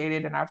Jasmine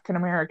dated an African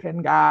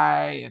American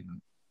guy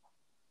and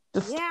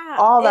just Yeah,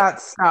 all it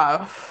that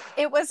stuff.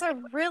 it was a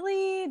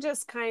really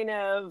just kind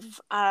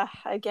of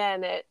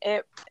again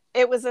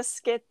it was a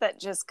skit that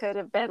just could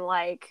have been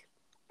like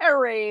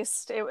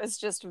erased. It was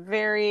just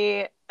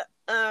very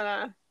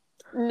not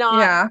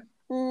Yeah.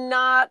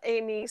 not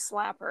a knee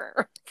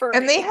slapper for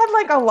And me. they had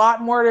like a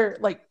lot more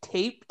like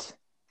taped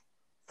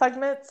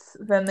segments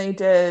than they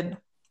did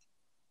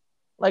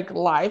like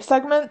live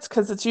segments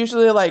because it's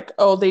usually like,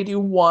 oh, they do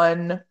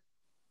one,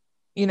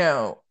 you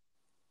know,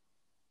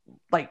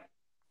 like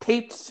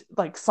taped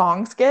like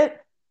song skit.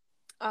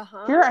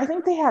 Uh-huh. Here, I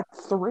think they had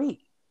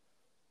three.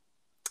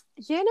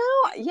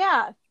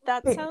 Yeah,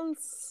 that Because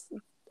sounds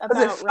it about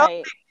felt right.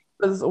 like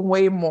it was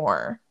way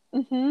more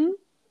Mm-hmm.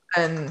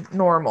 than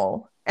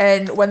normal.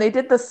 And when they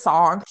did the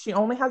song, she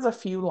only has a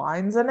few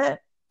lines in it.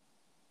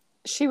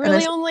 She And then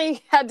really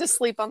only had to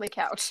sleep on the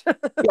couch. yeah,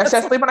 she had That's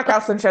to sleep on a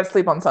couch and she had to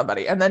sleep on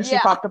somebody. And then she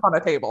yeah. popped up on a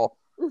table.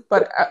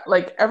 But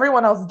like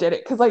everyone else did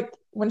it because like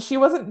when she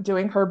wasn't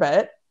doing her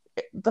bit,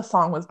 the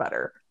song was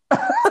better.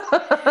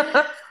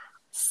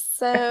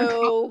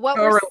 So what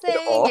So we're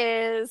saying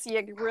relatable. is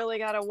you really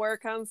got to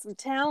work on some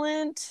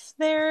talent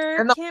there,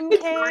 And the Kim only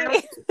time,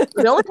 K.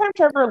 the only time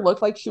Trevor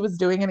looked like she was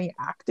doing any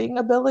acting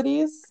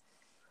abilities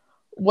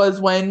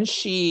was when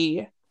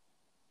she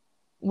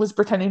was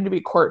pretending to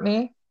be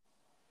Courtney.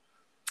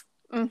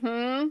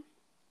 Mm-hmm.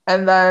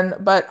 And then,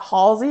 but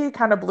Halsey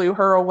kind of blew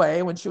her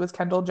away when she was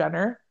Kendall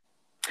Jenner.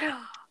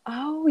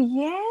 Oh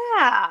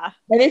yeah.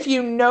 And if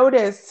you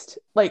noticed,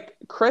 like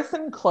Chris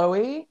and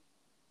Chloe,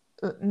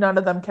 none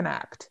of them can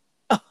act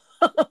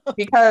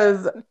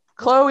because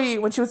Chloe,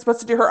 when she was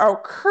supposed to do her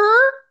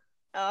occur,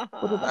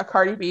 which is Uh-huh. a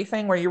Cardi B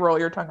thing where you roll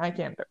your tongue. I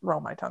can't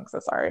roll my tongue, so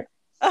sorry.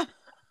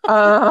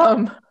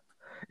 Um,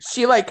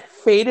 she like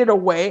faded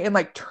away and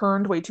like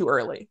turned way too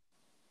early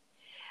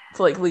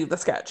to like leave the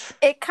sketch.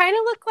 It kind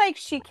of looked like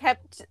she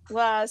kept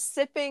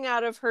sipping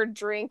out of her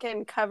drink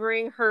and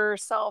covering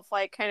herself,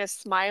 like kind of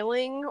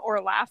smiling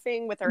or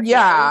laughing with her hand.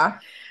 Yeah.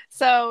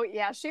 So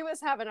yeah, she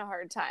was having a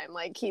hard time,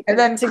 like And keeping it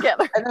then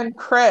together. and then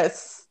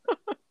Chris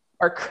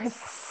or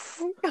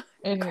Chris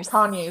in Chris.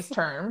 Kanye's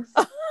terms.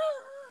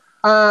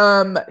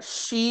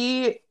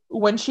 She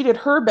when she did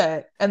her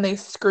bit and they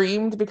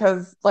screamed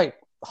because like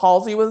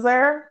Halsey was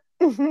there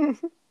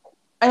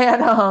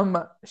and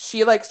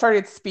she like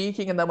started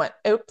speaking and then went,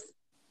 oops.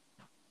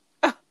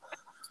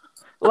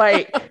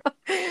 Like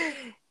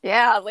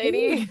Yeah,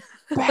 lady.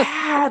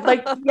 bad.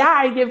 Like, yeah,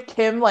 I give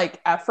Kim like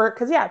effort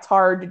because yeah, it's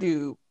hard to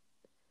do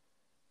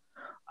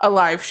a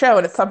live show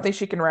and it's something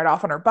she can write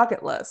off on her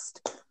bucket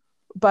list.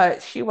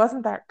 But she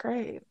wasn't that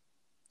great.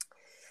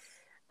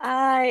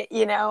 I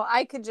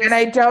could And just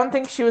I don't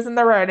think she was in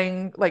the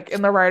writing, like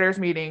in the writers'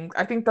 meeting.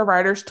 I think the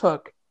writers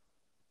took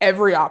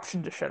every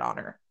option to shit on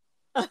her,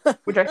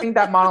 which I think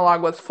that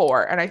monologue was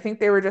for. And I think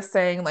they were just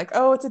saying, like,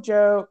 oh, it's a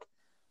joke,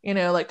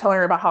 like telling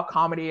her about how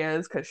comedy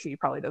is because she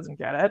probably doesn't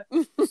get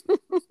it.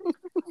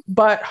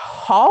 But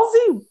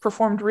Halsey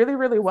performed really,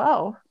 really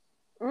well.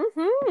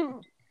 Mm-hmm.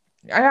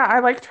 I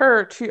liked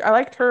her too. I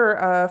liked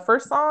her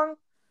first song.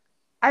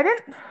 I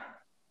didn't.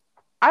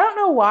 I don't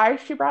know why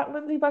she brought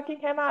Lindsey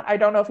Buckingham out. I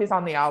don't know if he's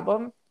on the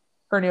album,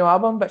 her new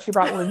album, but she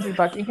brought Lindsey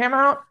Buckingham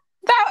out.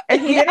 That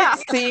And he yeah.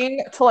 didn't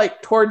sing till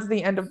like towards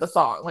the end of the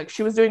song. Like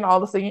she was doing all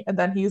the singing, and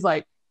then he's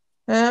like,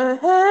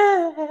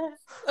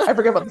 I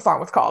forget what the song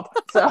was called.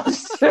 So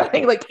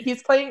like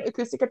he's playing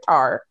acoustic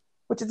guitar,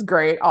 which is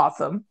great,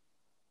 awesome.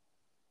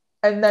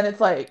 And then it's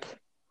like,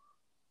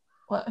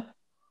 what?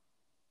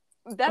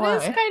 That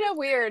is Why? kind of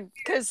weird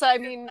because I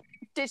mean,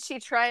 did she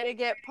try to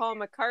get Paul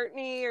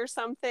McCartney or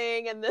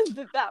something, and then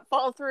did that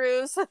fall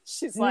through? So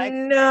she's like,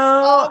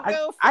 No, "I'll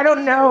go I for don't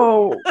you."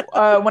 know.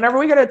 Whenever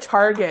we go to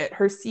Target,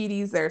 her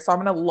CD's there, so I'm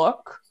gonna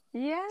look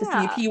to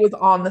see if Yeah. he was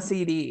on the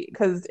CD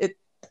because it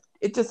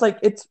just like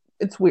it's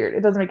weird.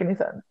 It doesn't make any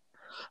sense.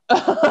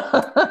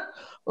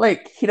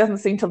 Like he doesn't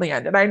sing till the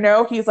end, and I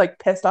know he's like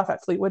pissed off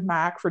at Fleetwood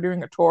Mac for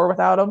doing a tour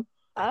without him.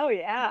 Oh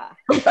yeah.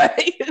 But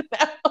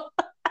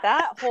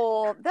That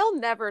whole they'll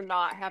never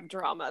not have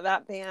drama.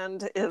 That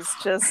band is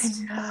I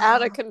just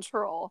out of know.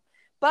 control.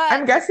 But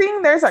I'm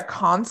guessing there's a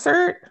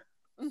concert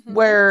mm-hmm.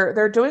 where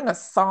they're doing a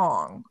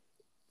song,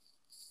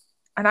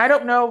 and I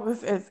don't know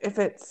if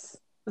it's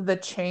the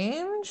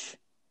change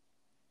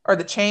or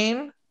the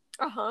chain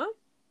Uh-huh.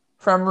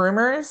 from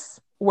Rumors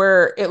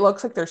where it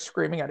looks like they're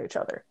screaming at each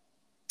other,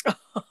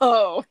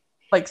 Oh.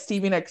 like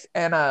Stevie Nicks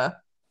and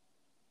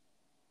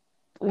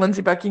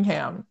Lindsey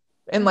Buckingham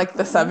in like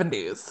the Mm-hmm.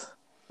 70s,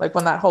 like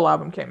when that whole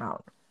album came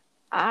out.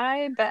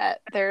 I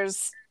bet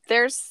there's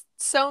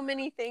so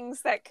many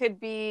things that could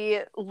be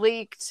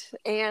leaked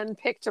and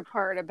picked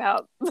apart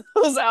about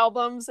those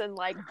albums and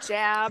like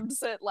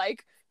jabs at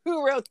like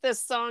who wrote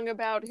this song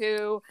about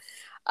who.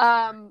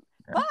 Yeah.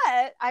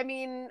 But I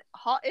mean,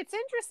 it's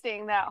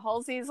interesting that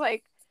Halsey's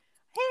like,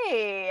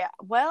 hey,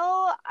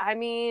 well, I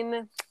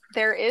mean,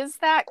 there is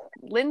that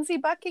Lindsey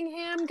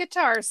Buckingham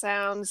guitar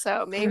sound,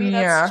 so maybe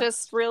that's Yeah,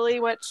 just really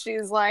what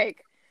she's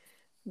like.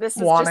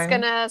 This is just wanting.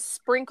 gonna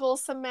sprinkle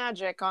some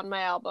magic on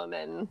my album,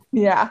 and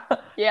Yeah, who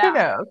yeah,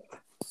 knows?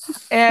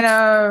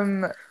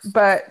 And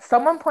but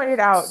someone pointed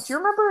out, do you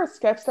remember a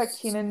sketch that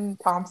Kenan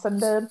Thompson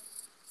did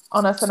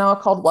on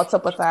SNL called "What's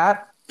Up with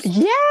That"?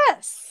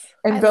 yes,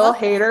 And I Bill love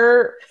that.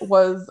 Hader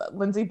was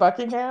Lindsey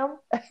Buckingham.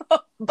 Oh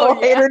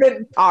Bill yeah. Hader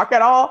didn't talk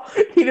at all.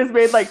 He just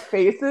made like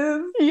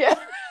faces. Yeah.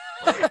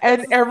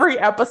 And every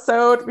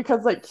episode,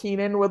 because like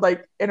Keenan would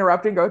like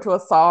interrupt and go to a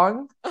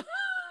song,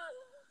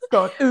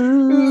 going,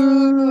 ooh,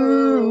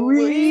 Ooh,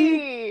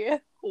 wee.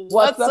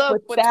 what's What's up up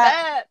with with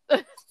that?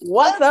 that?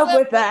 What's What's up up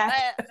with with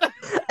that?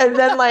 that? And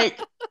then like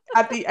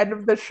at the end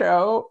of the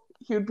show,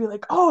 he would be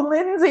like, oh,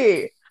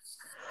 Lindsay,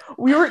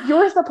 you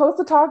were supposed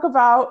to talk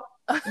about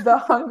the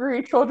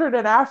hungry children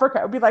in Africa.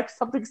 It would be like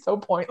something so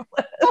pointless.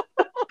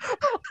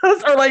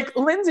 Or like,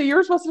 Lindsay, you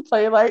were supposed to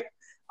play like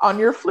on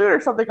your flute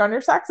or something, on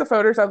your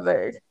saxophone or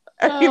something.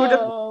 And he would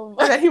just,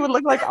 and then he would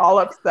look like all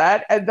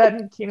upset. And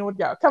then Keenan would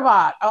go, come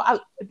on. Oh,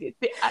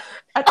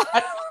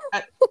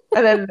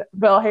 and then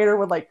Bill Hader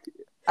would like,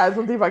 as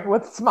Lindsay like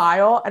would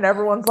smile, and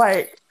everyone's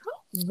like,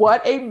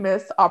 what a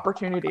missed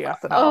opportunity,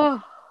 SNL.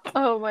 Oh,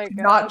 oh my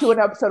Not gosh. do an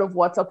episode of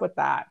What's Up with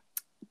That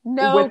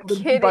No with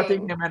Lindsay kidding.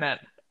 Buckingham in it.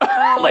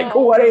 Like,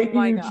 Oh what a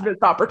my huge God.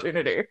 missed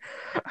opportunity.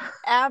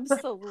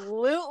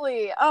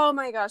 Absolutely. Oh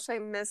my gosh, I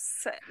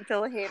miss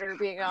Bill Hader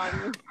being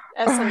on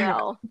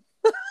SNL.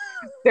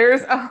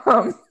 There's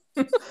on,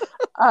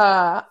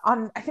 I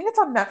think it's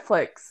on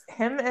Netflix,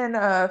 him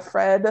and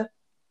Fred,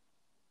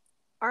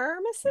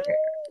 Armisen?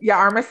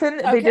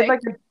 Armisen, they did Okay.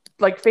 like a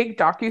like fake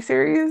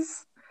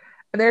docu-series.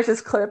 And there's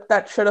this clip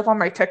that showed up on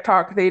my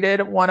TikTok. They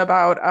did one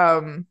about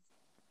oh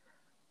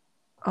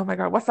my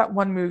God, what's that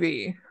one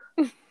movie?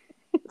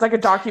 It's like a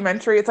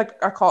documentary. It's like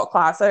a cult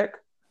classic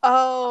with a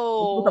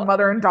Oh,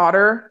 mother and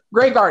daughter.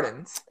 Grey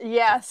Gardens.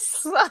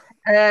 yes.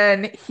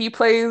 And he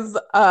plays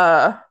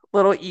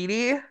little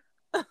Edie,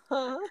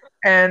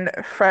 and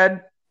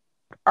Fred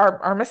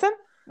Armisen,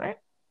 right?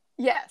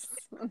 Yes.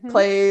 Mhm.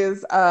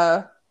 Plays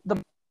the,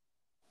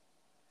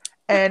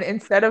 and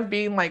instead of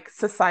being like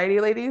society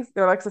ladies,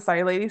 they're like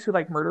society ladies who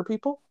like murder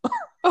people.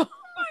 Oh,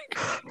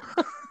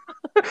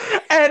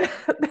 And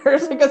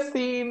there's like a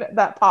scene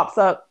that pops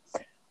up,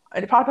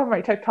 and it popped up on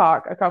my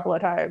TikTok a couple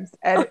of times,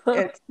 and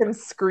it's him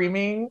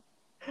screaming,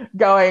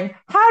 going,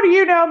 how do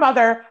you know,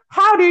 mother?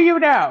 How do you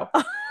know?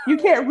 You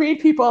can't read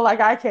people like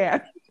I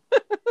can.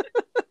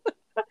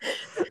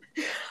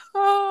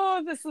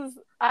 oh,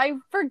 I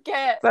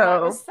forget. That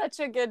So was such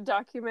a good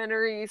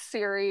documentary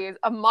series,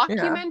 a yeah,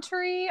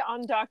 mockumentary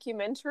on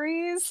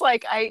documentaries.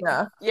 Like,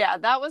 yeah, yeah,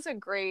 that was a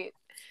great,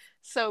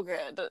 so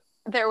good.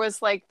 There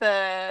was like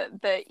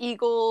the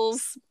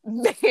Eagles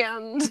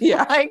band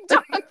yeah. like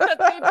doc that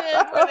they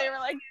did where they were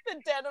like the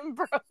Denim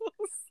Bros.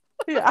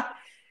 Yeah.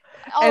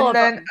 All And of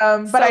then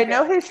them. but So I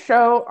know good. his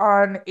show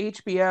on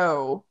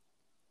HBO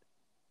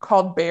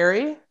called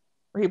Barry,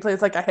 where he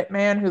plays like a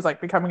hitman who's like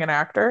becoming an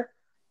actor.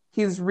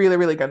 He's really,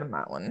 really good in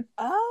that one.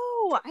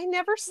 Oh, I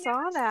never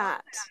saw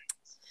that.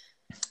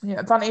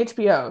 Yeah, it's on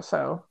HBO,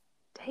 so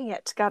Dang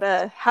it. Got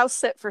a house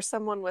sit for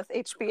someone with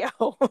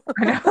HBO.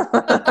 I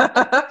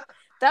know.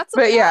 That's a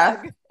But yeah,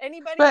 plug.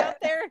 Anybody out but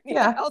there need a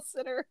yeah. house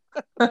sitter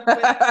with you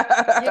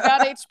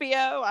got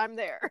HBO? I'm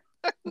there.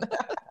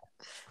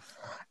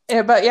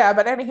 Yeah, but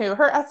anywho,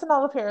 her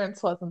SNL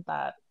appearance wasn't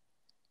that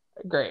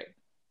great.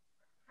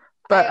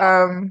 But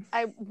I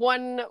I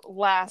one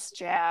last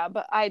jab.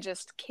 I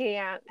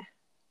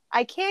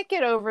can't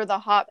get over the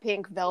hot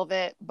pink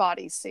velvet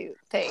bodysuit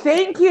thing.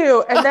 thank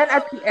you. And then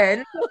at the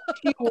end,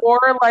 she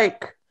wore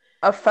like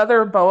a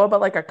feather boa, but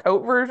like a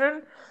coat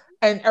version,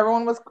 and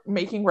everyone was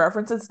making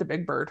references to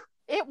Big Bird.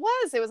 It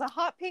was a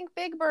hot pink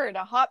Big Bird,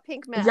 a hot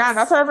pink Yeah, that's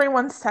mess. what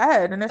everyone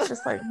said, and it's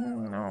just like,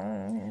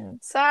 no.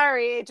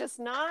 Sorry, just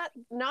not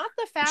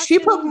the She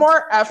put fashion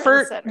more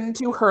effort trendsetter.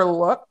 into her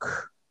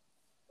look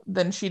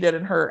than she did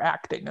in her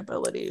acting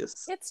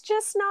abilities. It's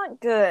just not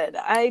good. It's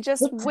not.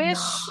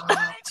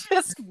 I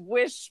just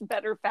wish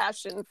better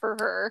fashion for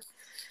her.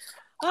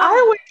 I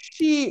Oh, wish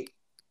she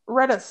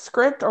read a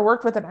script or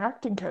worked with an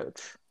acting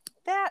coach.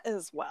 that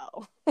as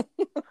well.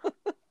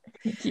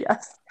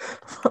 Yes.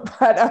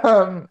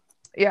 But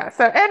yeah,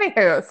 so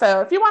anywho,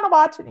 so if you want to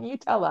watch it and you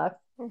tell us,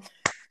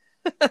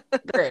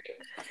 great.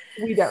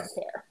 We don't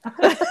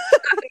care.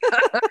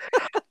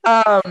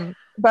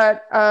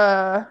 But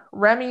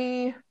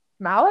Remy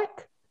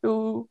Malik,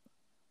 who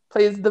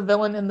plays the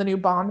villain in the new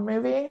Bond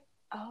movie,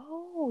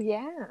 Oh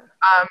yeah.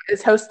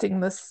 is hosting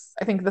this,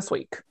 I think, this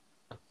week.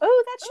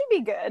 Oh, that should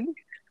be good.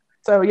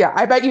 So yeah,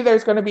 I bet you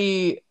there's going to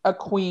be a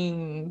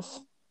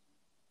Queen's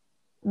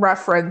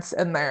reference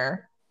in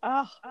there.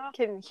 Oh,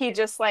 can he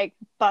just like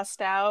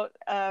bust out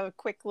a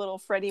quick little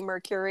Freddie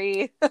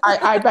Mercury?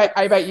 I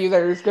bet you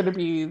there's going to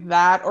be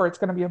that, or it's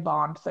going to be a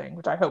Bond thing,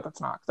 which I hope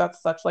it's not. 'Cause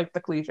that's such like the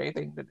cliche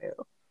thing to do.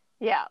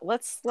 Yeah,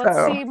 let's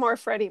So, see more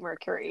Freddie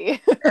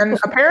Mercury. and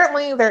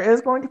apparently there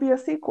is going to be a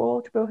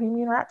sequel to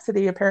Bohemian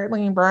Rhapsody.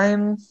 Apparently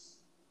Brian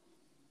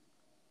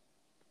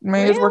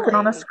May is working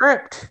on a Really?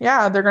 script.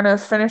 Yeah, they're going to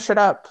finish it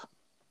up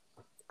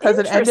because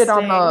it ended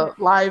on Interesting.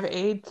 the Live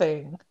Aid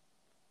thing.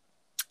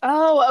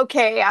 Oh,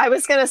 okay. I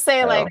was gonna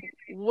say, So like,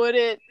 would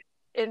it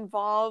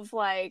involve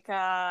like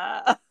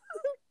the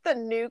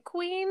new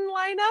Queen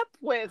lineup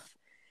with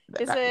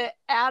is it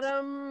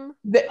Adam?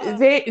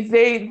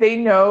 they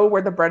know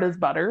where the bread is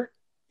butter.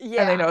 and they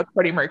Yeah. know it's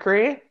Freddie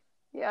Mercury.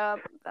 Yep,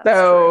 that's true.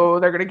 So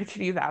they're gonna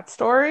continue that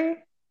story.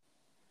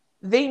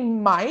 They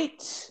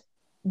might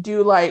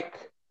do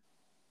like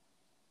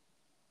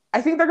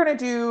I think they're gonna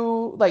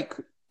do like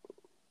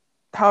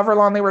however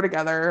long they were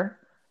together,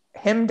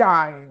 him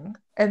dying,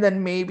 and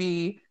then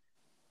maybe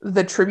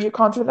the tribute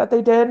concert that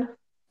they did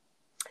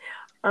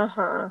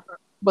Uh-huh.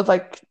 with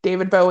like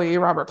David Bowie,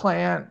 Robert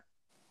Plant,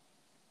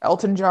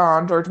 Elton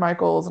John, George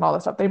Michaels, and all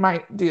that stuff. They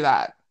might do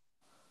that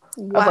as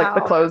like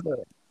the Wow. close of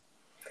it.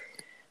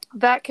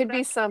 That could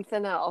be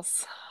something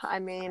else. I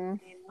mean,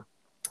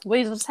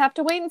 we just have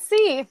to wait and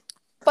see.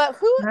 But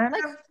who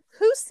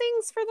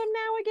sings for them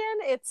now again?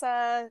 It's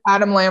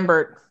Adam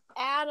Lambert.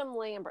 Adam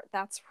Lambert.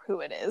 That's who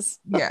it is.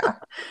 Yeah.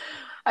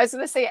 I was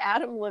going to say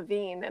Adam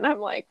Levine, and I'm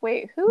like,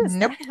 wait, who is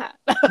Nope. that?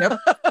 Nope.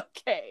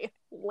 Okay,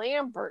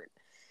 Lambert.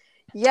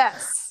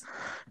 Yes.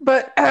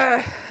 But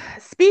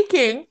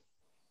speaking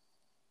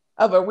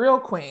of a real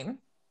queen,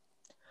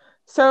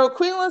 so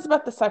Queen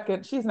Elizabeth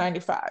II, she's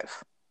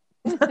 95.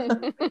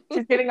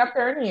 She's getting up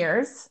there in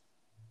years.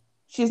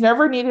 She's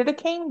never needed a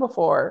cane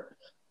before,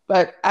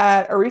 but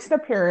at a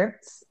recent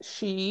appearance,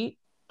 she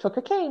took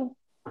a cane.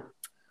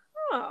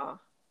 Oh.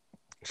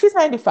 She's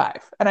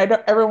 95, and I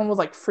don't. Everyone was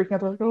like freaking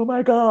out. They're like, "Oh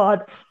my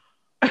god!"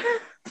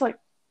 It's like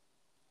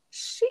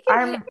She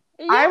can.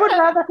 I would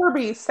rather her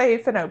be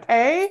safe and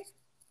okay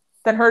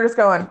than her just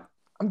going,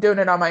 "I'm doing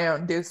it on my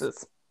own,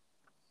 deuces."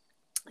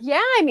 Yeah,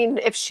 I mean,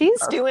 if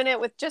she's doing it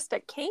with just a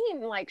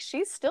cane, like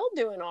she's still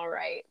doing all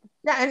right.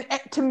 Yeah,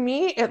 and to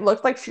me, it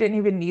looked like she didn't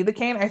even need the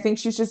cane. I think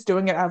she's just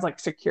doing it as like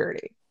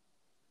security,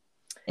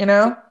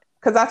 because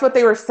that's what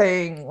they were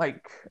saying.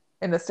 Like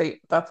in the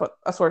state, that's what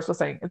a source was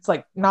saying. It's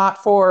like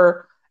not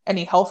for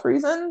any health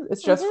reasons.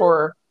 It's just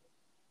for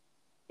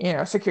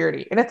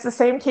security. And it's the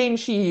same cane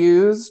she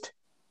used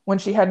when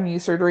she had knee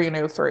surgery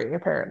in 03,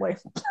 apparently.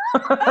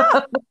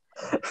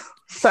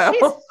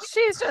 So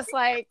she's just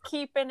like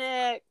keeping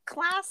it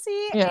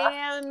classy,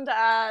 and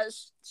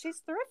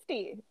she's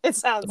thrifty, it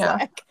sounds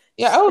like.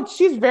 Yeah. Oh,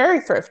 she's very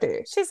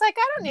thrifty. She's like,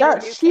 I don't need a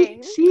new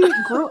cane. She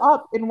grew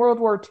up in World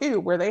War II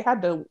where they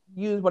had to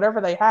use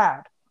whatever they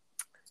had.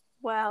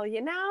 Well,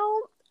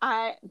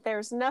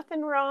 there's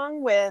nothing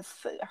wrong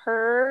with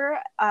her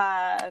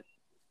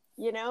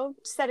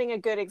setting a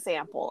good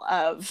example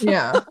of you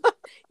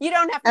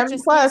don't have to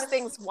just use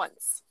things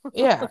once.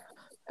 Yeah.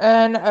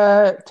 And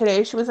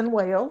today she was in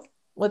Wales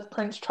with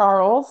Prince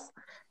Charles,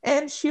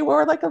 and she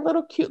wore like a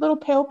little cute little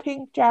pale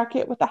pink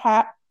jacket with a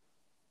hat,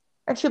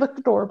 and she looked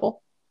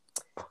adorable.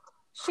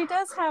 She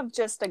does have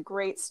just a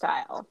great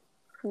style.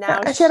 Now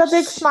and she had a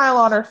big smile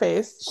on her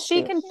face.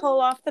 She can pull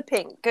off the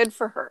pink. Good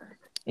for her.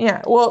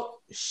 Yeah.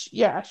 Well,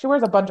 she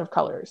wears a bunch of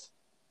colors.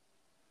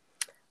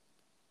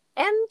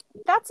 And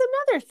that's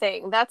another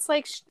thing. That's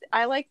like,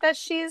 I like that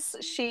she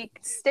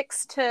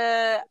sticks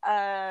to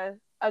a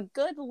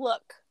good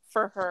look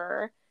for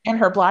her. And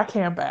her black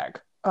handbag.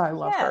 Oh, I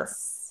love her.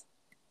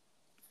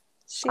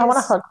 I want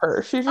to hug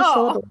her. She's just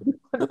so adorable.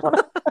 I just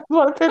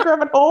want to pick her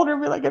up and hold her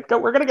and be like,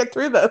 we're going to get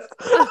through this.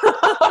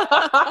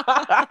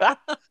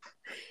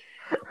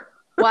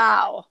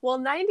 Wow. Well,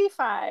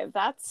 95.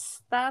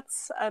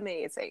 That's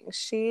amazing.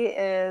 She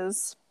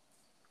is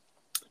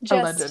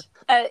just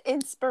an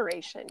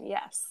inspiration.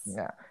 Yes.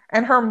 Yeah.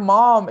 And her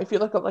mom, if you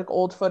look at like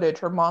old footage,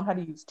 her mom had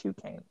to use 2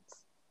 canes.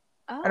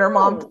 Oh. And her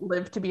mom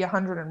lived to be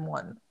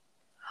 101.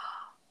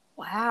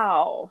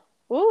 Wow.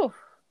 Ooh,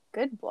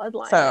 good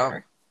bloodline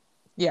there.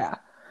 Yeah.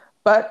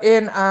 But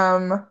in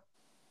I'm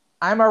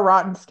a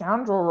Rotten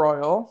Scoundrel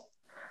Royal,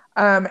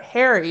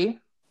 Harry,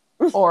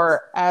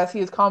 or as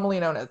he is commonly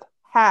known as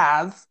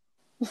Has,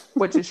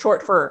 which is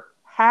short for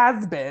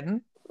has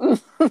been, which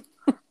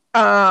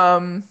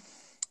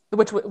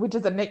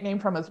is a nickname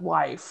from his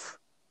wife,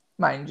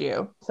 mind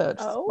you. So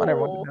just want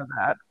everyone to know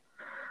that.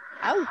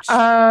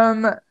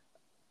 Ouch.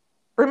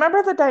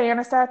 Remember the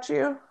Diana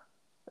statue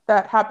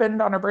that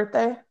happened on her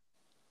birthday?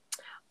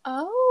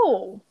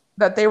 Oh.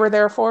 That they were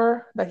there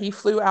for, that he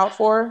flew out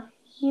for?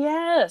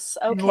 Yes.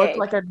 Okay. He looked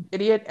like an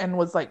idiot and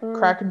was like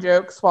cracking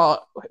jokes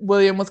while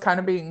William was kind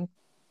of being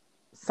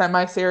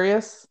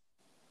semi-serious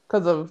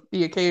because of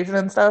the occasion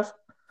and stuff.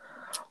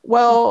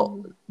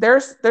 Well,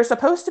 there's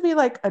supposed to be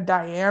like a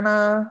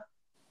Diana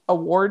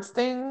awards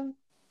thing,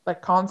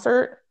 like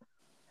concert,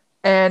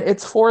 and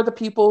it's for the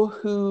people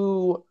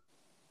who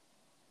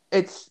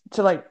it's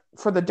to like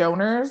for the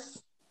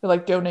donors who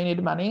like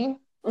donated money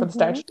for the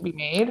statue to be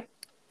made.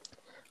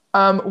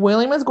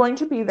 William is going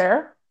to be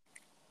there.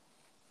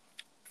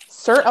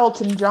 Sir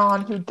Elton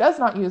John, who does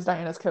not use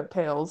Diana's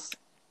coattails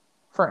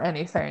for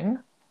anything,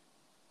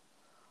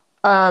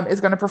 is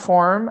going to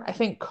perform. I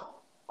think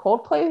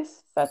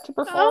Coldplay's set to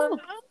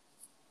perform.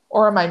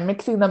 Or am I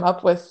mixing them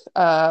up with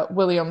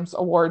William's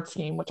award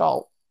scheme, which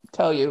I'll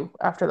tell you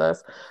after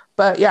this.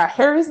 But yeah,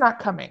 Harry's not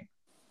coming.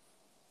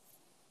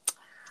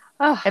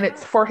 And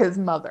it's for his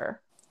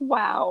mother.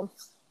 Wow.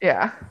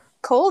 Yeah.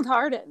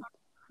 Cold-hearted.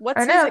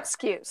 What's his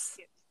excuse?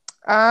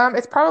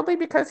 It's probably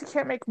because he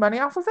can't make money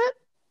off of it.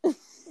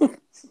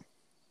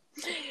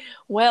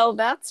 Well,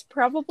 that's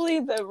probably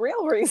the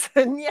real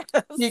reason, yes.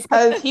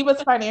 because he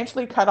was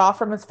financially cut off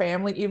from his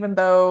family, even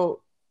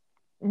though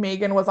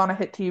Meghan was on a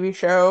hit TV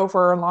show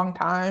for a long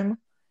time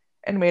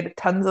and made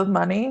tons of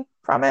money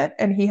from it.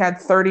 And he had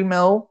 30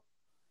 mil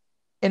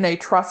in a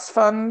trust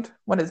fund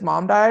when his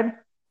mom died.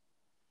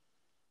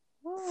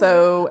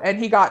 So, and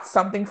he got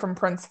something from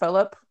Prince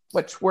Philip,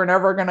 which we're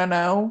never going to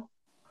know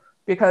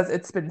because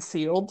it's been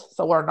sealed.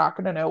 So we're not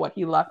going to know what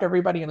he left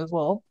everybody in his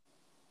will.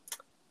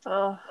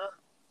 Oh,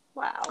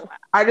 wow.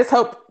 I just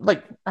hope,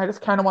 like, I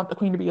just kind of want the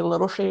queen to be a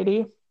little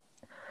shady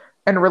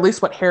and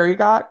release what Harry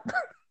got.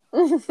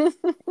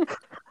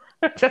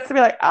 Just to be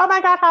like, oh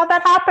my God, how'd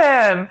that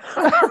happen?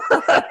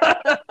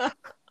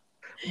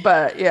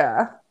 But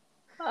yeah.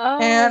 Oh.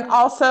 And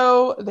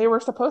also, they were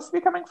supposed to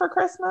be coming for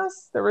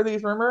Christmas. There were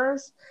these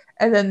rumors.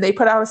 And then they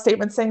put out a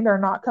statement saying they're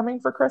not coming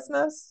for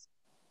Christmas,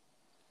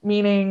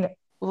 meaning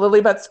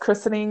Lilibet's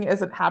christening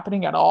isn't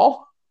happening at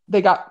all.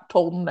 They got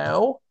told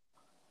no.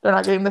 They're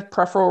not getting the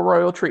preferential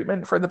royal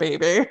treatment for the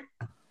baby.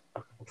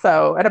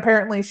 So, and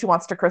apparently she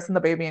wants to christen the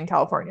baby in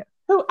California.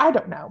 Who? I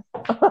don't know.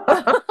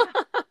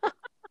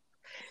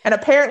 And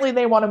apparently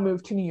they want to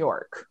move to New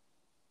York.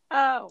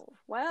 Oh,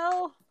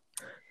 well.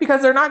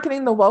 Because they're not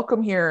getting the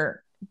welcome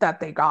here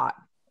that they got.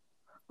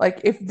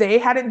 Like, if they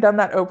hadn't done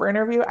that Oprah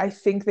interview, I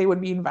think they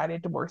would be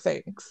invited to more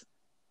things.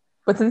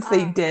 But since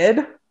they did,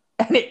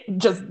 and it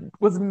just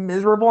was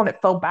miserable and it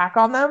fell back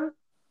on them,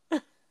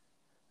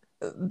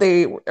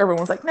 everyone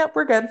was like, nope,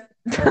 we're good.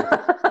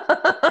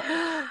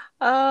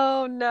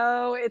 Oh,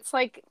 no. It's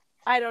like,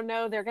 I don't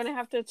know. They're going to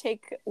have to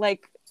take,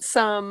 like,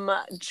 some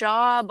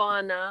job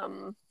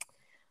on,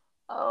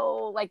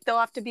 like they'll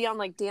have to be on,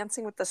 like,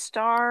 Dancing with the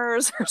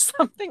Stars or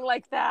something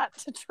like that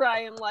to try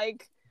and,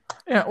 like...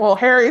 Yeah, well,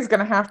 Harry's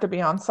going to have to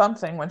be on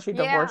something when she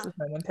divorces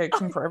him and takes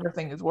him for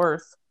everything he's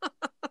worth.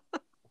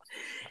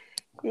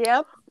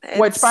 Yep.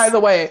 Which, by the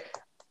way,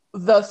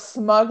 the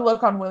smug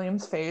look on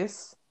William's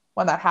face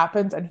when that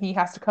happens and he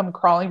has to come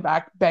crawling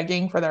back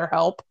begging for their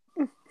help.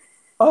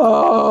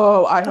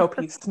 Oh, I hope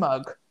he's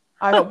smug.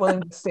 I hope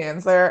William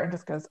stands there and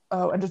just goes,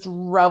 oh, and just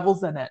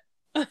revels in it.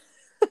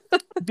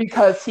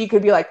 Because he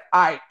could be like,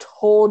 I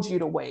told you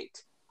to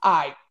wait.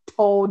 I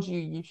told you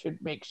you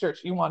should make sure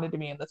she wanted to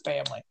be in this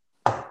family.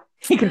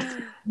 He could just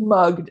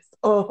smug, just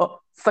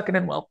suck it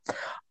in, Will.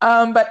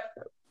 But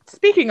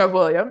speaking of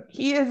William,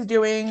 he is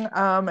doing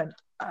a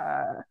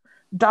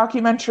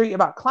documentary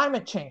about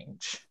climate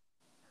change,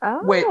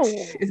 which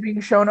is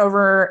being shown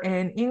over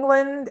in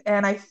England,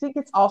 and I think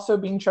it's also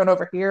being shown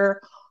over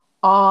here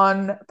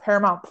on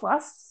Paramount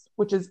Plus,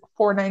 which is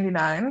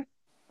 $4.99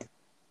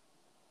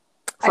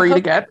 for you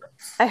to get.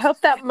 I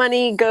hope that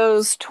money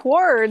goes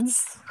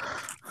towards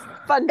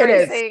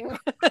fundraising.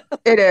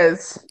 It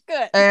is.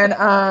 Good. And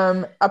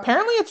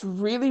apparently it's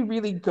really,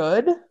 really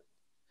good.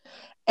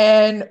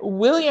 And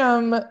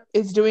William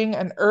is doing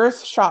an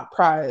Earthshot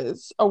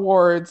Prize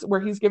awards where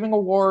he's giving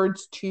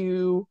awards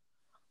to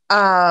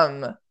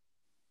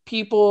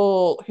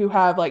people who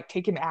have like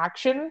taken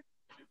action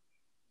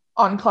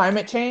on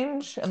climate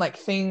change and like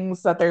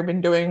things that they've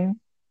been doing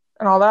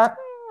and all that.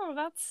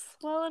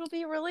 It'll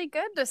be really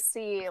good to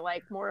see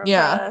like more of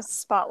a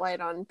spotlight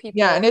on people.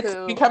 Yeah, and it's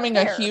becoming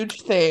a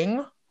huge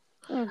thing.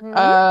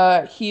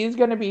 Mm-hmm. He's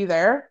going to be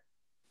there.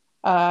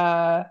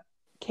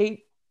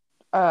 Kate,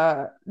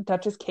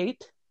 Duchess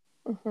Kate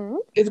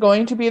is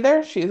going to be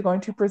there. She is going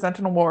to present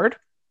an award.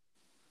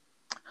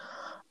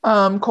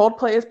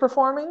 Coldplay is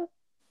performing.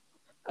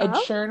 Ed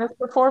Sheeran is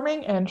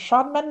performing, and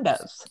Shawn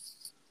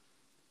Mendes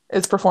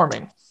is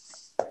performing.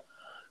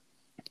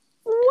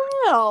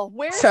 Well,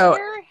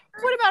 Harry?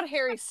 What about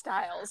Harry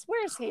Styles?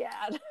 Where's he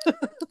at?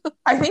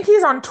 I think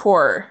he's on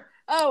tour.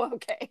 Oh,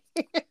 okay.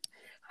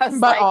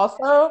 But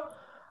also,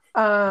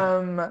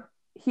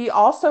 he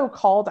also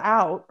called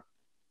out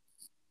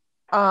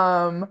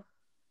the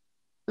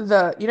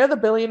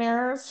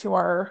billionaires who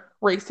are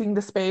racing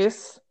to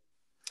space.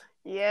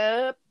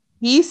 Yep.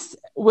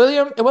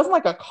 William, it wasn't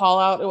like a call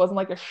out, it wasn't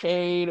like a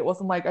shade, it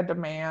wasn't like a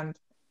demand.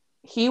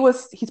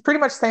 He's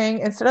pretty much saying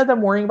instead of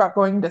them worrying about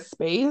going to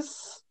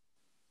space,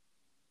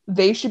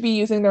 they should be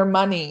using their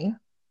money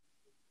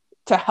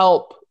to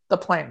help the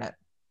planet,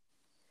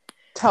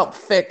 to help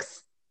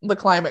fix the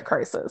climate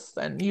crisis,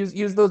 and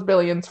use those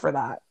billions for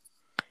that.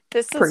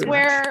 This is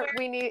where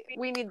we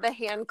need the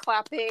hand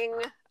clapping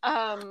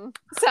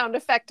sound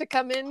effect to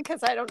come in,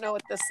 because I don't know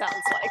what this sounds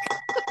like.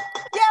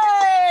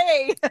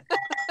 Yay!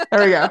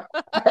 There we go.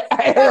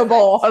 I hit a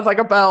bowl. I was like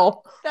a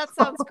bell. That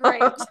sounds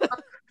great. That's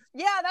what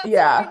we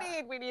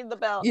need. We need the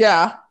bell.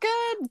 Yeah.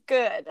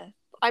 Good.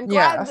 I'm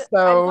glad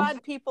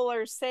glad people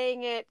are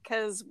saying it,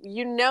 because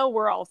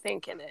we're all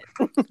thinking it.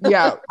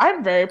 Yeah,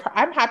 I'm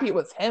happy it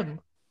was him.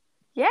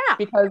 Yeah.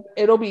 Because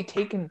it'll be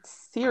taken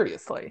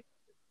seriously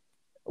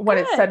when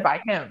it's said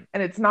by him,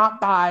 and it's not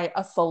by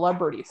a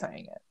celebrity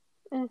saying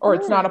it, or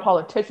it's not a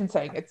politician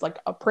saying it. It's like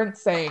a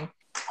prince saying,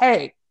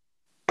 hey,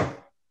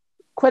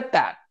 quit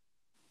that,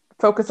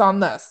 focus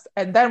on this,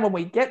 and then when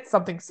we get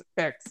something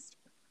fixed,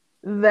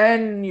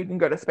 then you can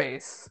go to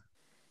space.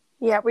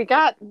 Yeah, we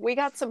got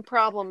some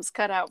problems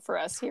cut out for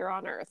us here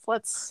on Earth.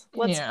 Let's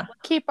Yeah.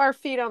 keep our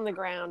feet on the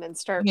ground and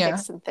start Yeah.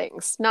 fixing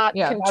things, not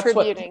Yeah, that's what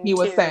contributing he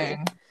was to.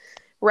 saying.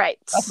 Right.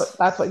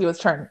 That's what he was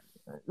trying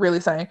really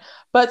saying.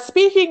 But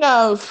speaking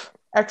of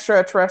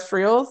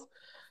extraterrestrials,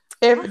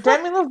 if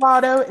Demi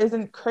Lovato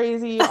isn't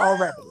crazy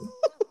already,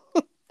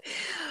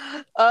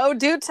 Oh,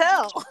 do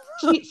tell.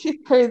 she's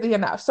crazy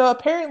enough. So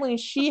apparently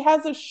she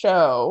has a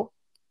show,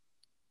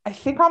 I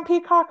think on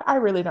Peacock. I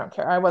really don't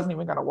care. I wasn't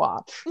even gonna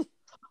watch.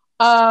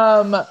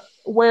 Um,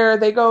 where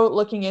they go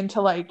looking into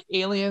like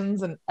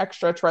aliens and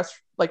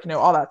extraterrestrial, like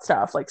all that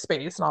stuff, like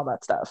space and all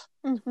that stuff.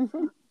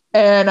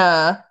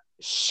 And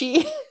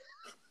she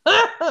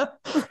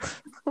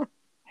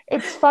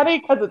it's funny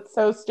because it's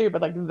so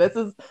stupid. Like this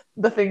is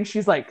the thing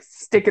she's like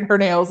sticking her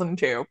nails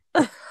into.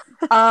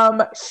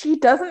 She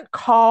doesn't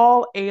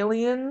call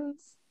aliens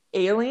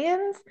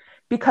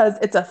because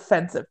it's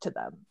offensive to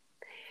them.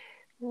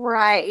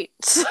 Right.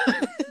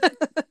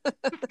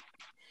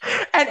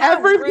 And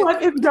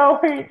everyone's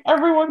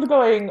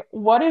going,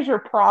 what is your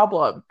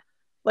problem?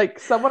 Like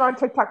someone on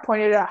TikTok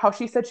pointed out how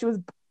she said she was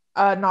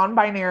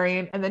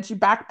non-binary and then she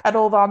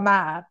backpedaled on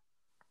that,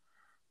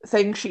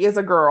 saying she is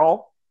a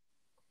girl.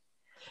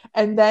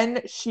 And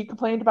then she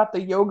complained about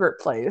the yogurt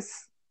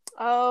place.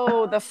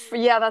 Oh,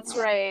 yeah, that's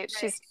right.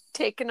 She's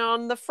taking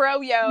on the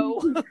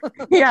froyo.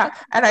 Yeah,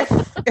 and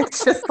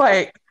it's just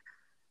like,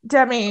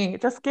 Demi,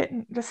 just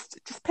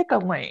pick a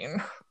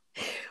lane.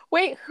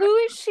 Wait, who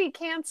is she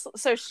cancel?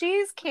 So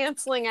she's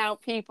canceling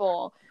out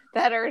people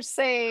that are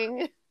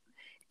saying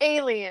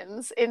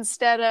aliens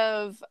instead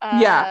of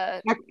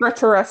Yeah,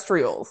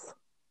 extraterrestrials.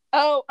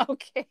 Oh,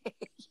 okay.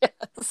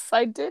 Yes,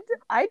 I did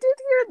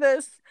hear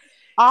this.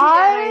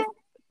 I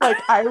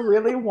I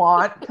really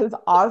want, because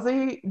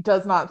Ozzy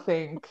does not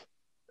think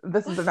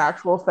this is an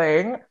actual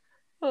thing,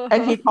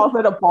 and he calls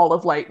it a ball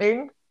of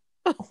lightning,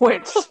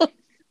 which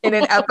in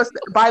an episode,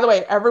 by the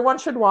way, everyone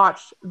should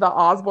watch The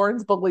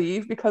Osbournes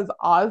Believe, because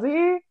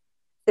Ozzy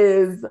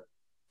is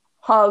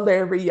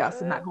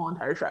hilarious in that whole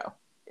entire show.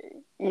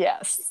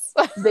 Yes.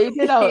 They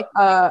did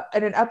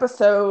in an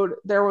episode,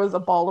 there was a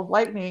ball of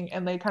lightning,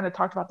 and they kind of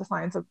talked about the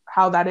science of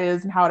how that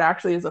is and how it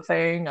actually is a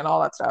thing and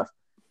all that stuff.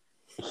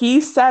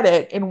 He said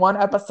it in one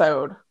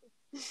episode,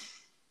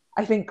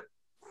 I think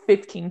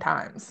 15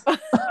 times,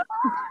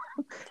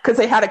 because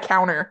they had a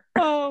counter.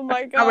 Oh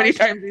my god! How many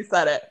times he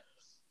said it?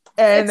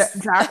 And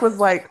Jack was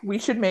like, "We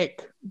should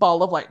make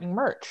Ball of Lightning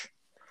merch,"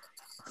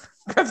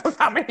 because of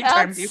how many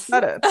times he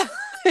said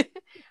it.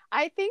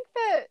 I think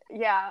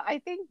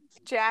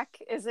Jack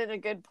is in a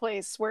good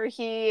place where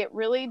he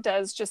really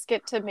does just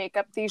get to make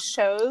up these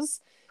shows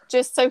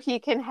just so he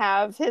can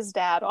have his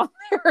dad on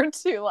there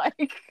to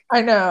like.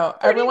 I know.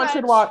 Everyone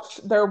should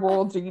watch their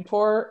World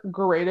Detour.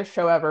 Greatest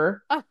show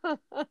ever. Watch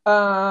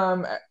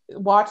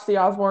the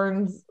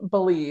Osbournes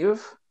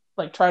Believe,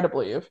 like try to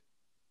believe.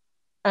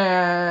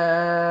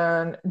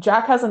 And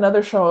Jack has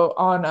another show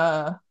on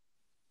I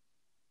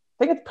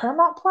think it's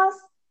Paramount Plus.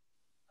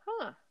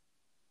 Huh.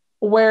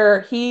 Where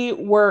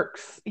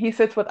he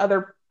sits with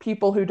other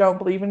people who don't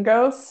believe in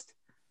ghosts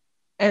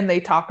and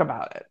they talk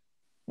about it.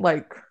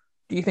 Like,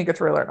 do you think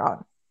it's real or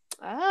not?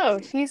 Oh,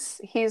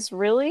 he's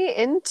really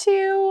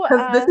into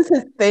this is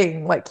his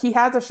thing. Like he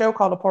has a show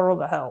called A Portal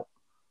to Hell.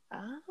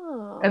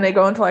 Oh. And they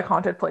go into like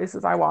haunted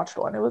places. I watched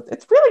one.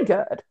 It's really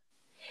good.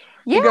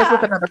 Yeah. He goes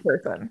with another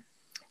person.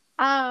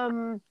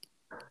 I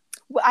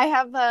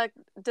have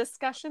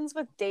discussions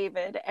with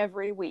David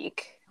every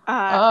week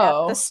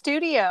at the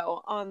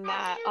studio on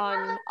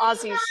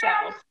Ozzy's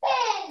show.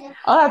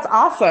 Oh, that's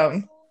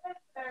awesome.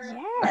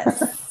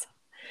 Yes.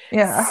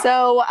 Yeah.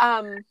 So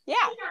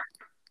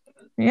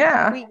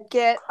yeah, we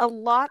get a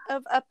lot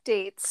of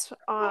updates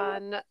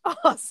on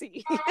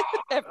Ozzy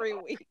every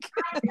week.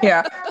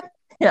 Yeah.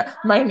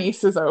 My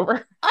niece is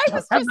over. I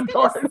was just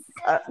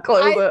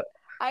close it.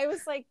 I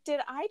was like, did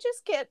I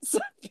just get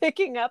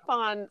picking up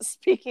on,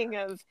 speaking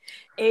of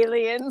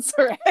aliens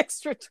or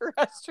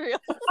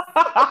extraterrestrials?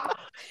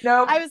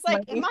 No, I was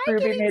like, am I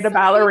Ruby made a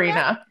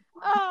ballerina?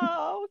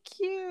 Oh,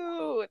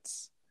 cute.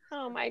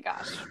 Oh my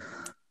gosh.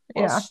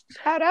 Well, yeah.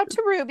 Shout out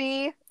to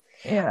Ruby.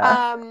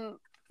 Yeah.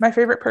 My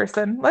favorite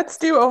person. Let's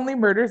do Only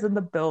Murders in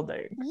the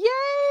Building.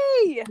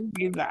 Yay!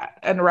 Do that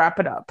and wrap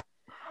it up.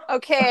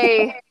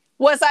 Okay.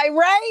 Was I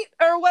right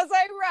or was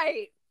I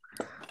right?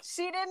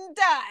 She didn't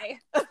die.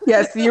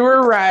 Yes, you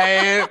were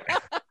right.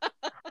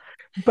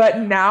 But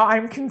now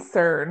I'm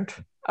concerned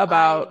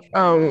about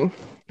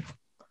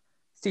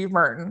Steve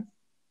Martin.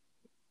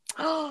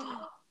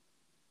 I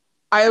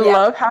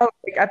love how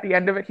at the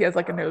end of it he has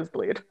like a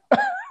nosebleed.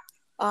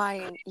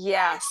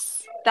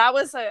 Yes. That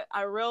was a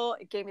real,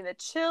 it gave me the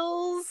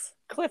chills,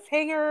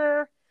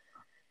 cliffhanger.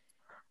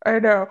 I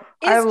know.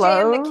 Is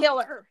Jan the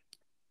killer?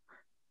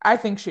 I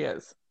think she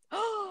is.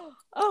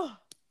 Oh,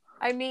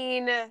 I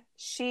mean,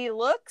 she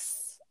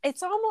looks,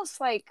 it's almost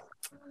like,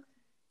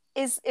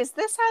 is this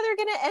how they're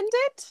going to end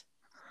it?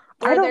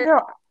 I don't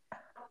know.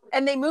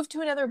 And they move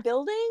to another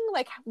building?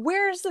 Like,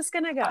 where is this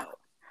going to go?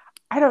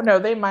 I don't know.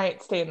 They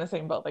might stay in the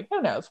same building.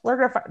 Who knows? We're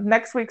going to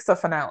next week's the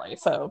finale.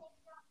 So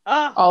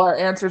Oh. All our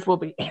answers will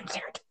be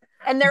answered.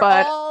 And they're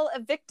But all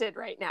evicted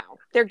right now.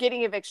 They're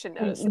getting eviction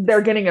notices.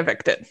 they're getting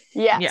evicted.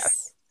 Yes.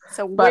 Yes.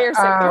 So But, where's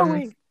it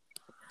going?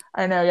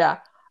 I know, yeah.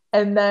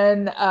 And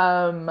then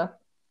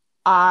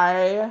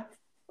I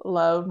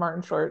love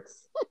Martin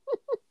Short's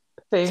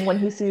thing when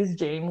he sees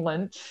Jane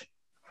Lynch.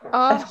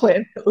 And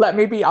when, let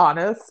me be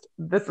honest,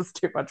 this is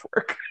too much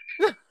work.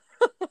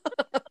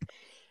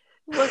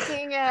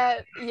 Looking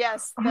at,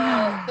 yes,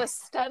 the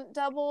stunt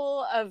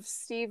double of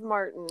Steve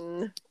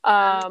Martin.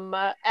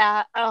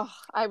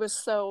 I was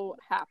so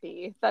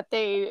happy that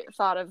they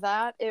thought of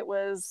that. It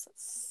was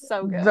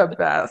so good. The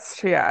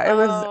best. Yeah, it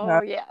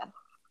was. Yeah.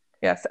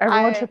 Yes,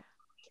 everyone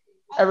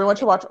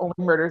should watch Only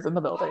Murders in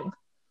the Building.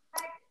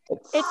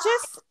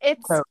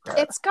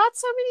 It's got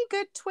so many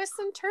good twists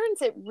and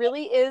turns. It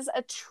really is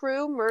a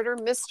true murder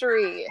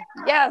mystery.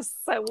 Yes,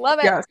 I love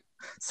it. Yes.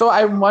 So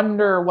I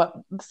wonder what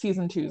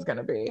season 2 is going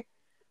to be.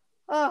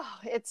 Oh,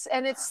 it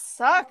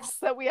sucks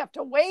that we have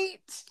to wait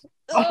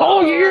a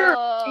whole year.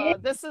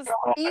 This is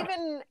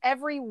even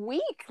every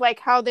week, like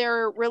how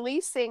they're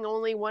releasing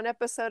only one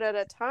episode at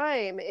a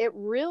time. It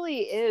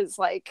really is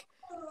like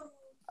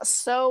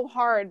so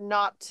hard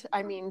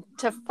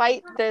to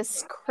fight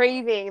this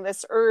craving,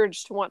 this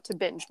urge to want to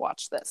binge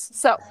watch this.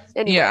 So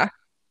anyway. Yeah.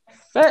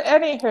 But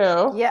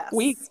anywho, yes.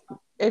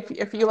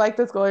 If you like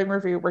this glowing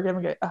review, we're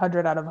giving it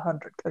 100 out of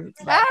 100 because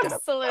it's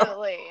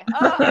absolutely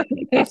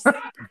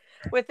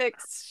with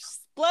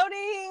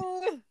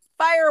exploding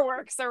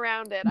fireworks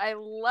around it. I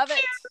love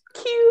it.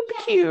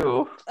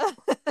 Cube.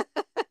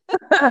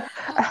 All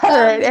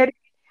right.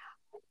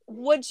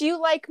 Would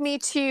you like me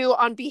to,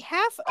 on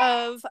behalf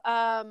of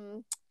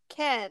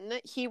Ken,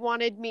 he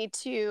wanted me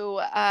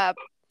to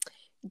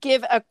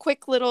give a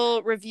quick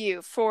little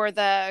review for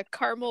the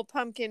caramel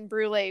pumpkin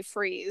brulee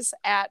freeze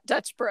at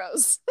Dutch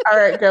Bros. All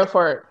right, go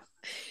for it.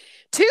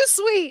 Too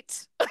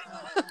sweet. He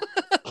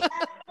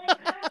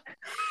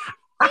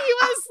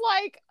was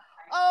like,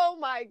 oh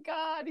my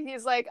God.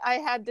 He's like, I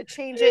had to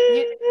change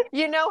it.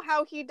 You know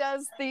how he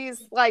does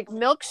these like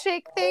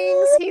milkshake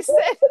things? He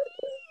said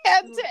he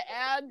had to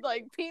add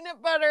like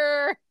peanut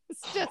butter.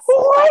 It's just,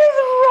 what is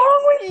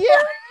wrong with you?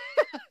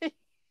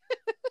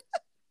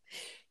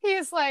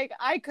 He's like,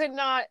 I could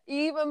not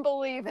even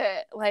believe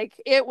it. Like,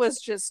 it was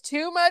just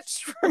too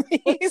much for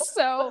me.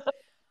 So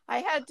I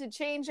had to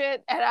change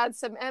it and add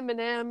some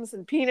M&Ms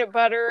and peanut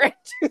butter.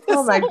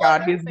 Oh my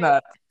God, he's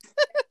nuts.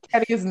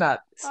 Kenny's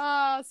nuts.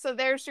 So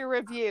there's your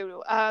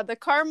review. The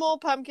caramel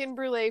pumpkin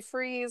brulee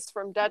freeze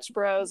from Dutch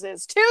Bros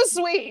is too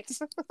sweet.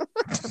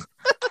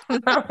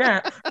 Okay.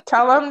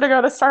 Tell him to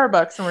go to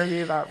Starbucks and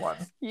review that one.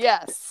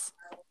 Yes.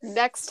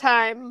 Next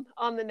time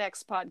on the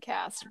next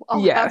podcast,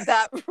 I'll have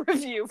that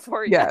review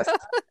for you. Yes.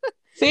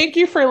 Thank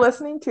you for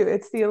listening to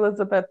It's the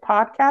Elizabeth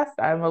Podcast.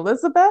 I'm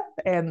Elizabeth,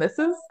 and this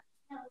is...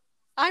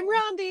 I'm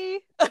Rondi.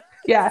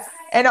 Yeah.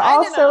 And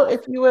also,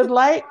 if you would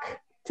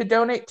like to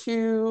donate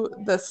to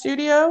the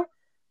studio,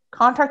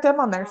 contact them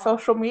on their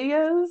social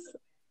medias.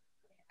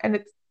 And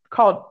it's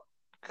called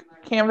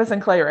Canvas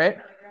and Clay, right?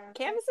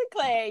 Canvas and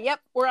Clay.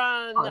 Yep. We're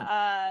on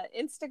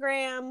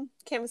Instagram,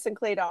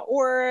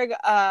 canvasandclay.org.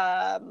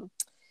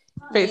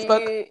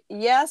 Facebook.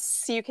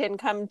 Yes, you can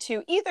come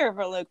to either of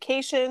our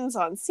locations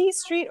on C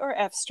Street or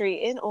F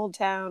Street in Old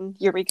Town,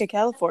 Eureka,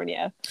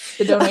 California.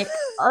 To donate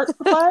art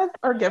supplies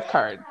or gift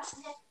cards.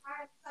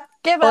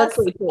 Give us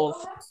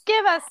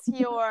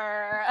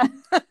your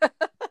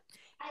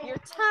your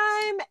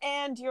time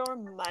and your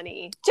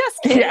money.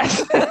 Just kidding.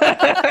 Yes.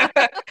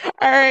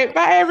 All right.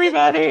 Bye,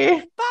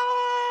 everybody.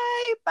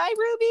 Bye. Bye,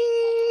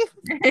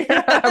 Ruby.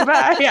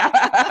 Bye.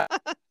 Yeah.